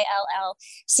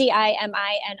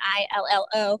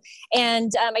 JILLCIMINILLO.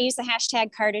 And I use the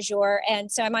hashtag Car du Jour.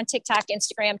 And so I'm on TikTok,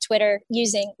 Instagram, Twitter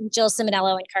using Jill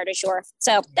Ciminello and Car du Jour.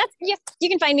 So you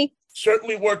can find me.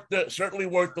 Certainly worth the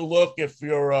look if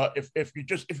you're if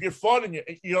you're fun and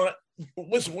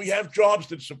listen, we have jobs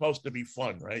that's supposed to be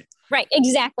fun, right? Right,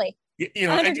 exactly.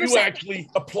 And you actually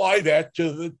apply that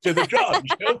to the job. You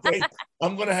say, okay,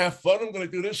 I'm going to have fun. I'm going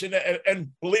to do this.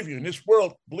 And believe me, in this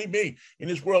world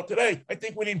today, I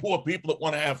think we need more people that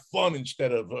want to have fun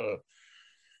instead of,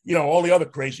 all the other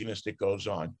craziness that goes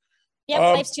on. Yeah,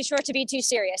 life's too short to be too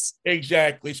serious.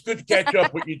 Exactly. It's good to catch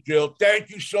up with you, Jill. Thank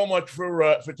you so much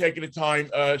for taking the time.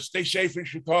 Stay safe in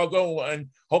Chicago, and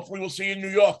hopefully we'll see you in New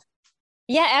York.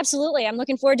 Yeah, absolutely. I'm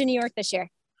looking forward to New York this year.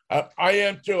 I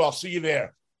am too. I'll see you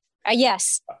there.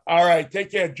 Yes. All right.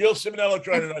 Take care. Jill Ciminello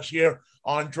joining us here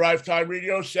on Drive Time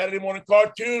Radio, Saturday morning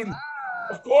cartoon.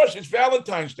 Of course, it's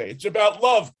Valentine's Day. It's about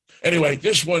love. Anyway,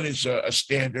 this one is a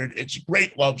standard. It's a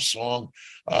great love song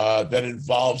that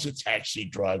involves a taxi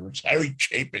driver. It's Harry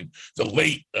Chapin, the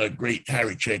late, great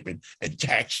Harry Chapin, and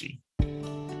Taxi.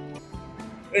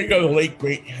 There you go, the late,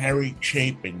 great Harry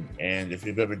Chapin. And if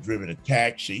you've ever driven a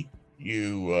taxi,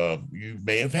 you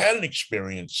may have had an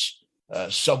experience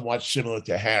somewhat similar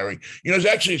to Harry. There's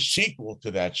actually a sequel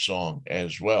to that song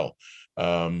as well,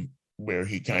 where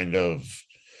he kind of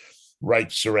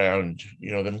writes around,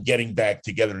 them getting back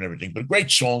together and everything. But a great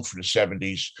song for the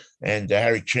 70s. And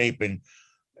Harry Chapin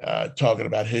talking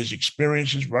about his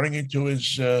experiences running into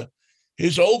his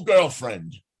old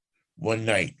girlfriend one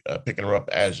night, picking her up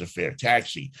as a fare.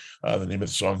 Taxi, the name of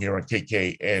the song here on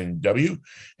KKNW.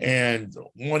 And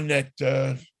one that,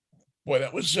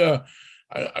 that was...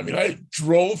 I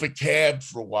drove a cab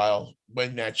for a while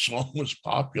when that song was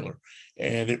popular,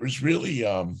 and it was really,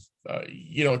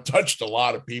 it touched a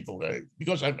lot of people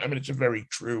because it's a very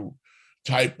true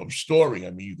type of story.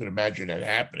 You can imagine that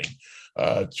happening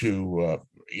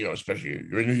especially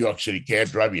you're a New York City cab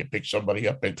driver, you pick somebody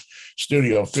up at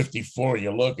Studio 54, and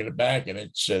you look in the back and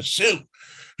it's Sue,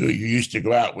 who you used to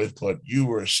go out with, but you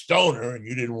were a stoner and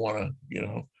you didn't want to,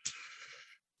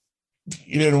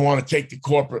 you didn't want to take the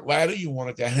corporate ladder. You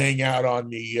wanted to hang out on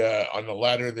the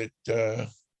ladder that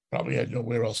probably had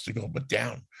nowhere else to go but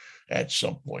down at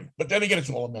some point. But then again, it's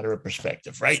all a matter of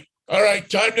perspective, right? All right,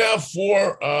 time now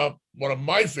for one of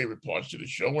my favorite parts of the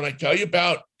show when I tell you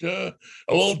about a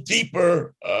little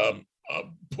deeper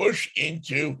push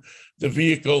into the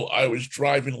vehicle I was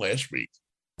driving last week.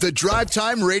 The Drive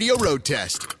Time Radio Road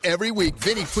Test. Every week,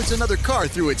 Vinny puts another car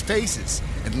through its paces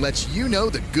and lets you know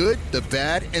the good, the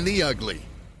bad, and the ugly.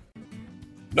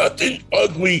 Nothing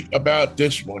ugly about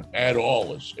this one at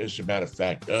all, as a matter of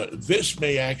fact. This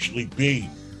may actually be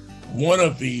one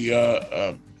of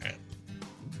the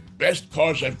best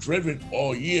cars I've driven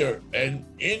all year. And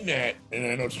in that, and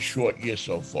I know it's a short year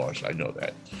so far, so I know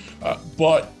that.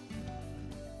 But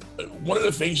one of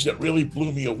the things that really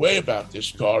blew me away about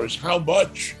this car is how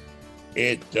much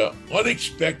it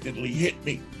unexpectedly hit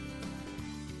me.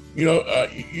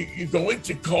 You go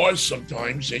into cars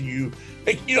sometimes and you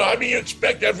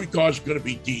expect every car's going to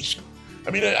be decent.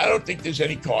 I don't think there's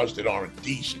any cars that aren't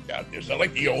decent out there. It's not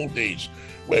like the old days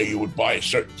where you would buy a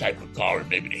certain type of car and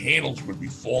maybe the handles would be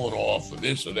falling off or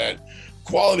this or that.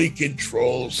 quality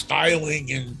control,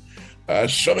 styling, and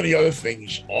so many other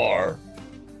things are,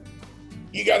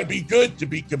 you got to be good to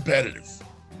be competitive.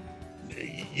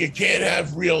 You can't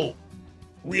have real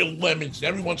lemons.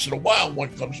 Every once in a while,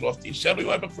 one comes off the assembly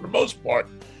line, but for the most part,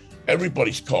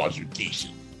 everybody's cars are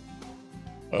decent,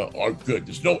 are good.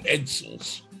 There's no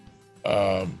Edsels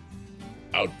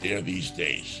out there these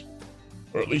days,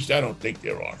 or at least I don't think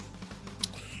there are.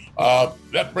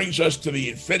 That brings us to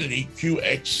the Infiniti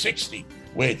QX60,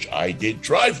 which I did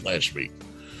drive last week.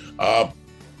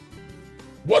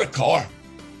 What a car.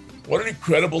 What an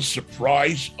incredible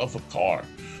surprise of a car.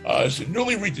 It's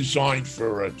newly redesigned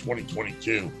for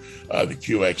 2022, the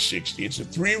QX60. It's a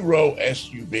 3-row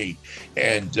SUV,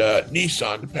 and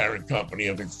Nissan, the parent company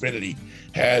of Infiniti,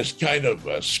 has kind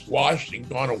of squashed and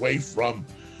gone away from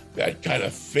that kind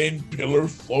of thin pillar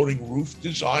floating roof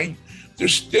design.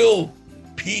 There's still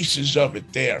pieces of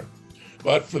it there,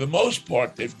 but for the most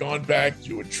part, they've gone back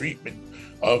to a treatment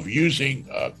of using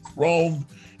chrome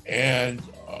and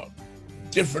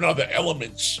different other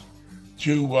elements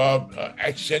to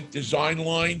accent design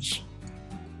lines,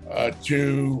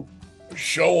 to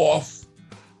show off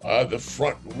the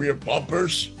front and rear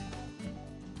bumpers,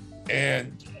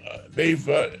 and they've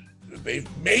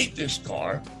made this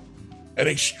car an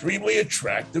extremely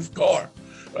attractive car,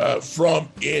 from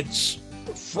its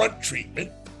front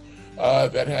treatment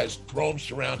that has chrome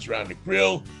surrounds around the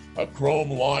grille, a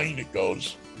chrome line that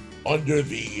goes under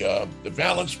the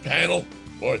valance panel,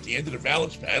 or at the end of the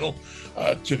valance panel,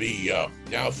 to the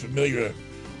now familiar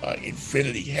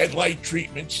Infiniti headlight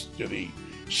treatments, to the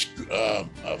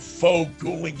faux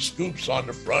cooling scoops on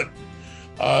the front.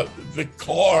 The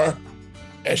car,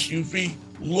 SUV,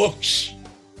 looks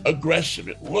aggressive.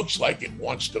 It looks like it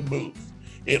wants to move.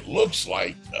 It looks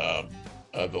like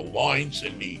the lines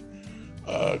and the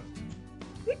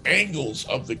angles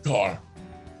of the car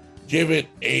give it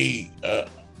a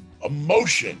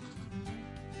motion,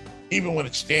 even when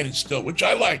it's standing still, which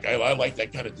I like. I like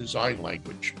that kind of design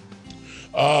language.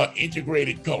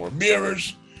 Integrated color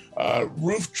mirrors,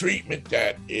 roof treatment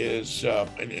that is,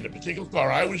 in a particular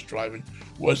car I was driving,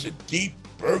 was a deep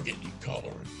burgundy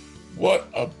color. What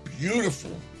a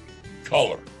beautiful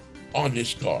color on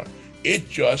this car.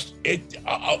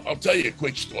 I'll tell you a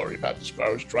quick story about this car.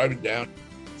 I was driving down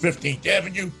 15th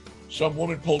Avenue. Some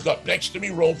woman pulled up next to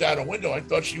me, rolled down a window. I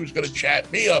thought she was going to chat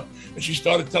me up, and she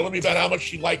started telling me about how much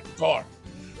she liked the car.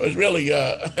 It was really,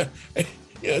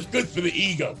 it's good for the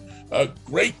ego.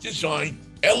 Great design,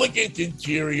 elegant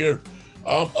interior,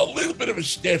 a little bit of a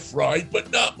stiff ride, but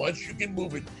not much. You can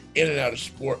move it in and out of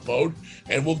sport mode,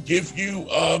 and will give you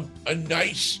a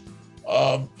nice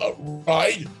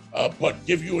ride, but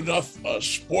give you enough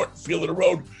sport feel of the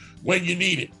road when you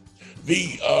need it.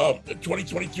 The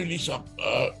 2022 Nissan,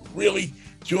 really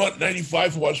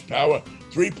 295 horsepower,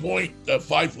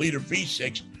 3.5 liter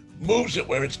V6, moves it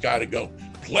where it's got to go.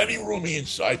 Plenty roomy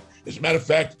inside. As a matter of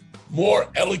fact, more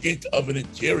elegant of an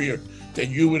interior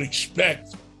than you would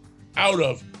expect out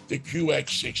of the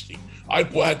QX60. I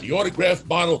had the autograph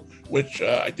model, which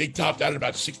I think topped out at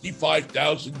about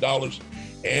 $65,000.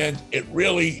 And it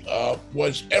really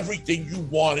was everything you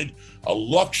wanted a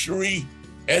luxury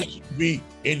SUV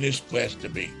in this class to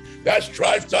be. That's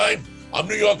Drive Time. I'm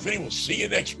New York Vinny. We'll see you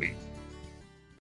next week.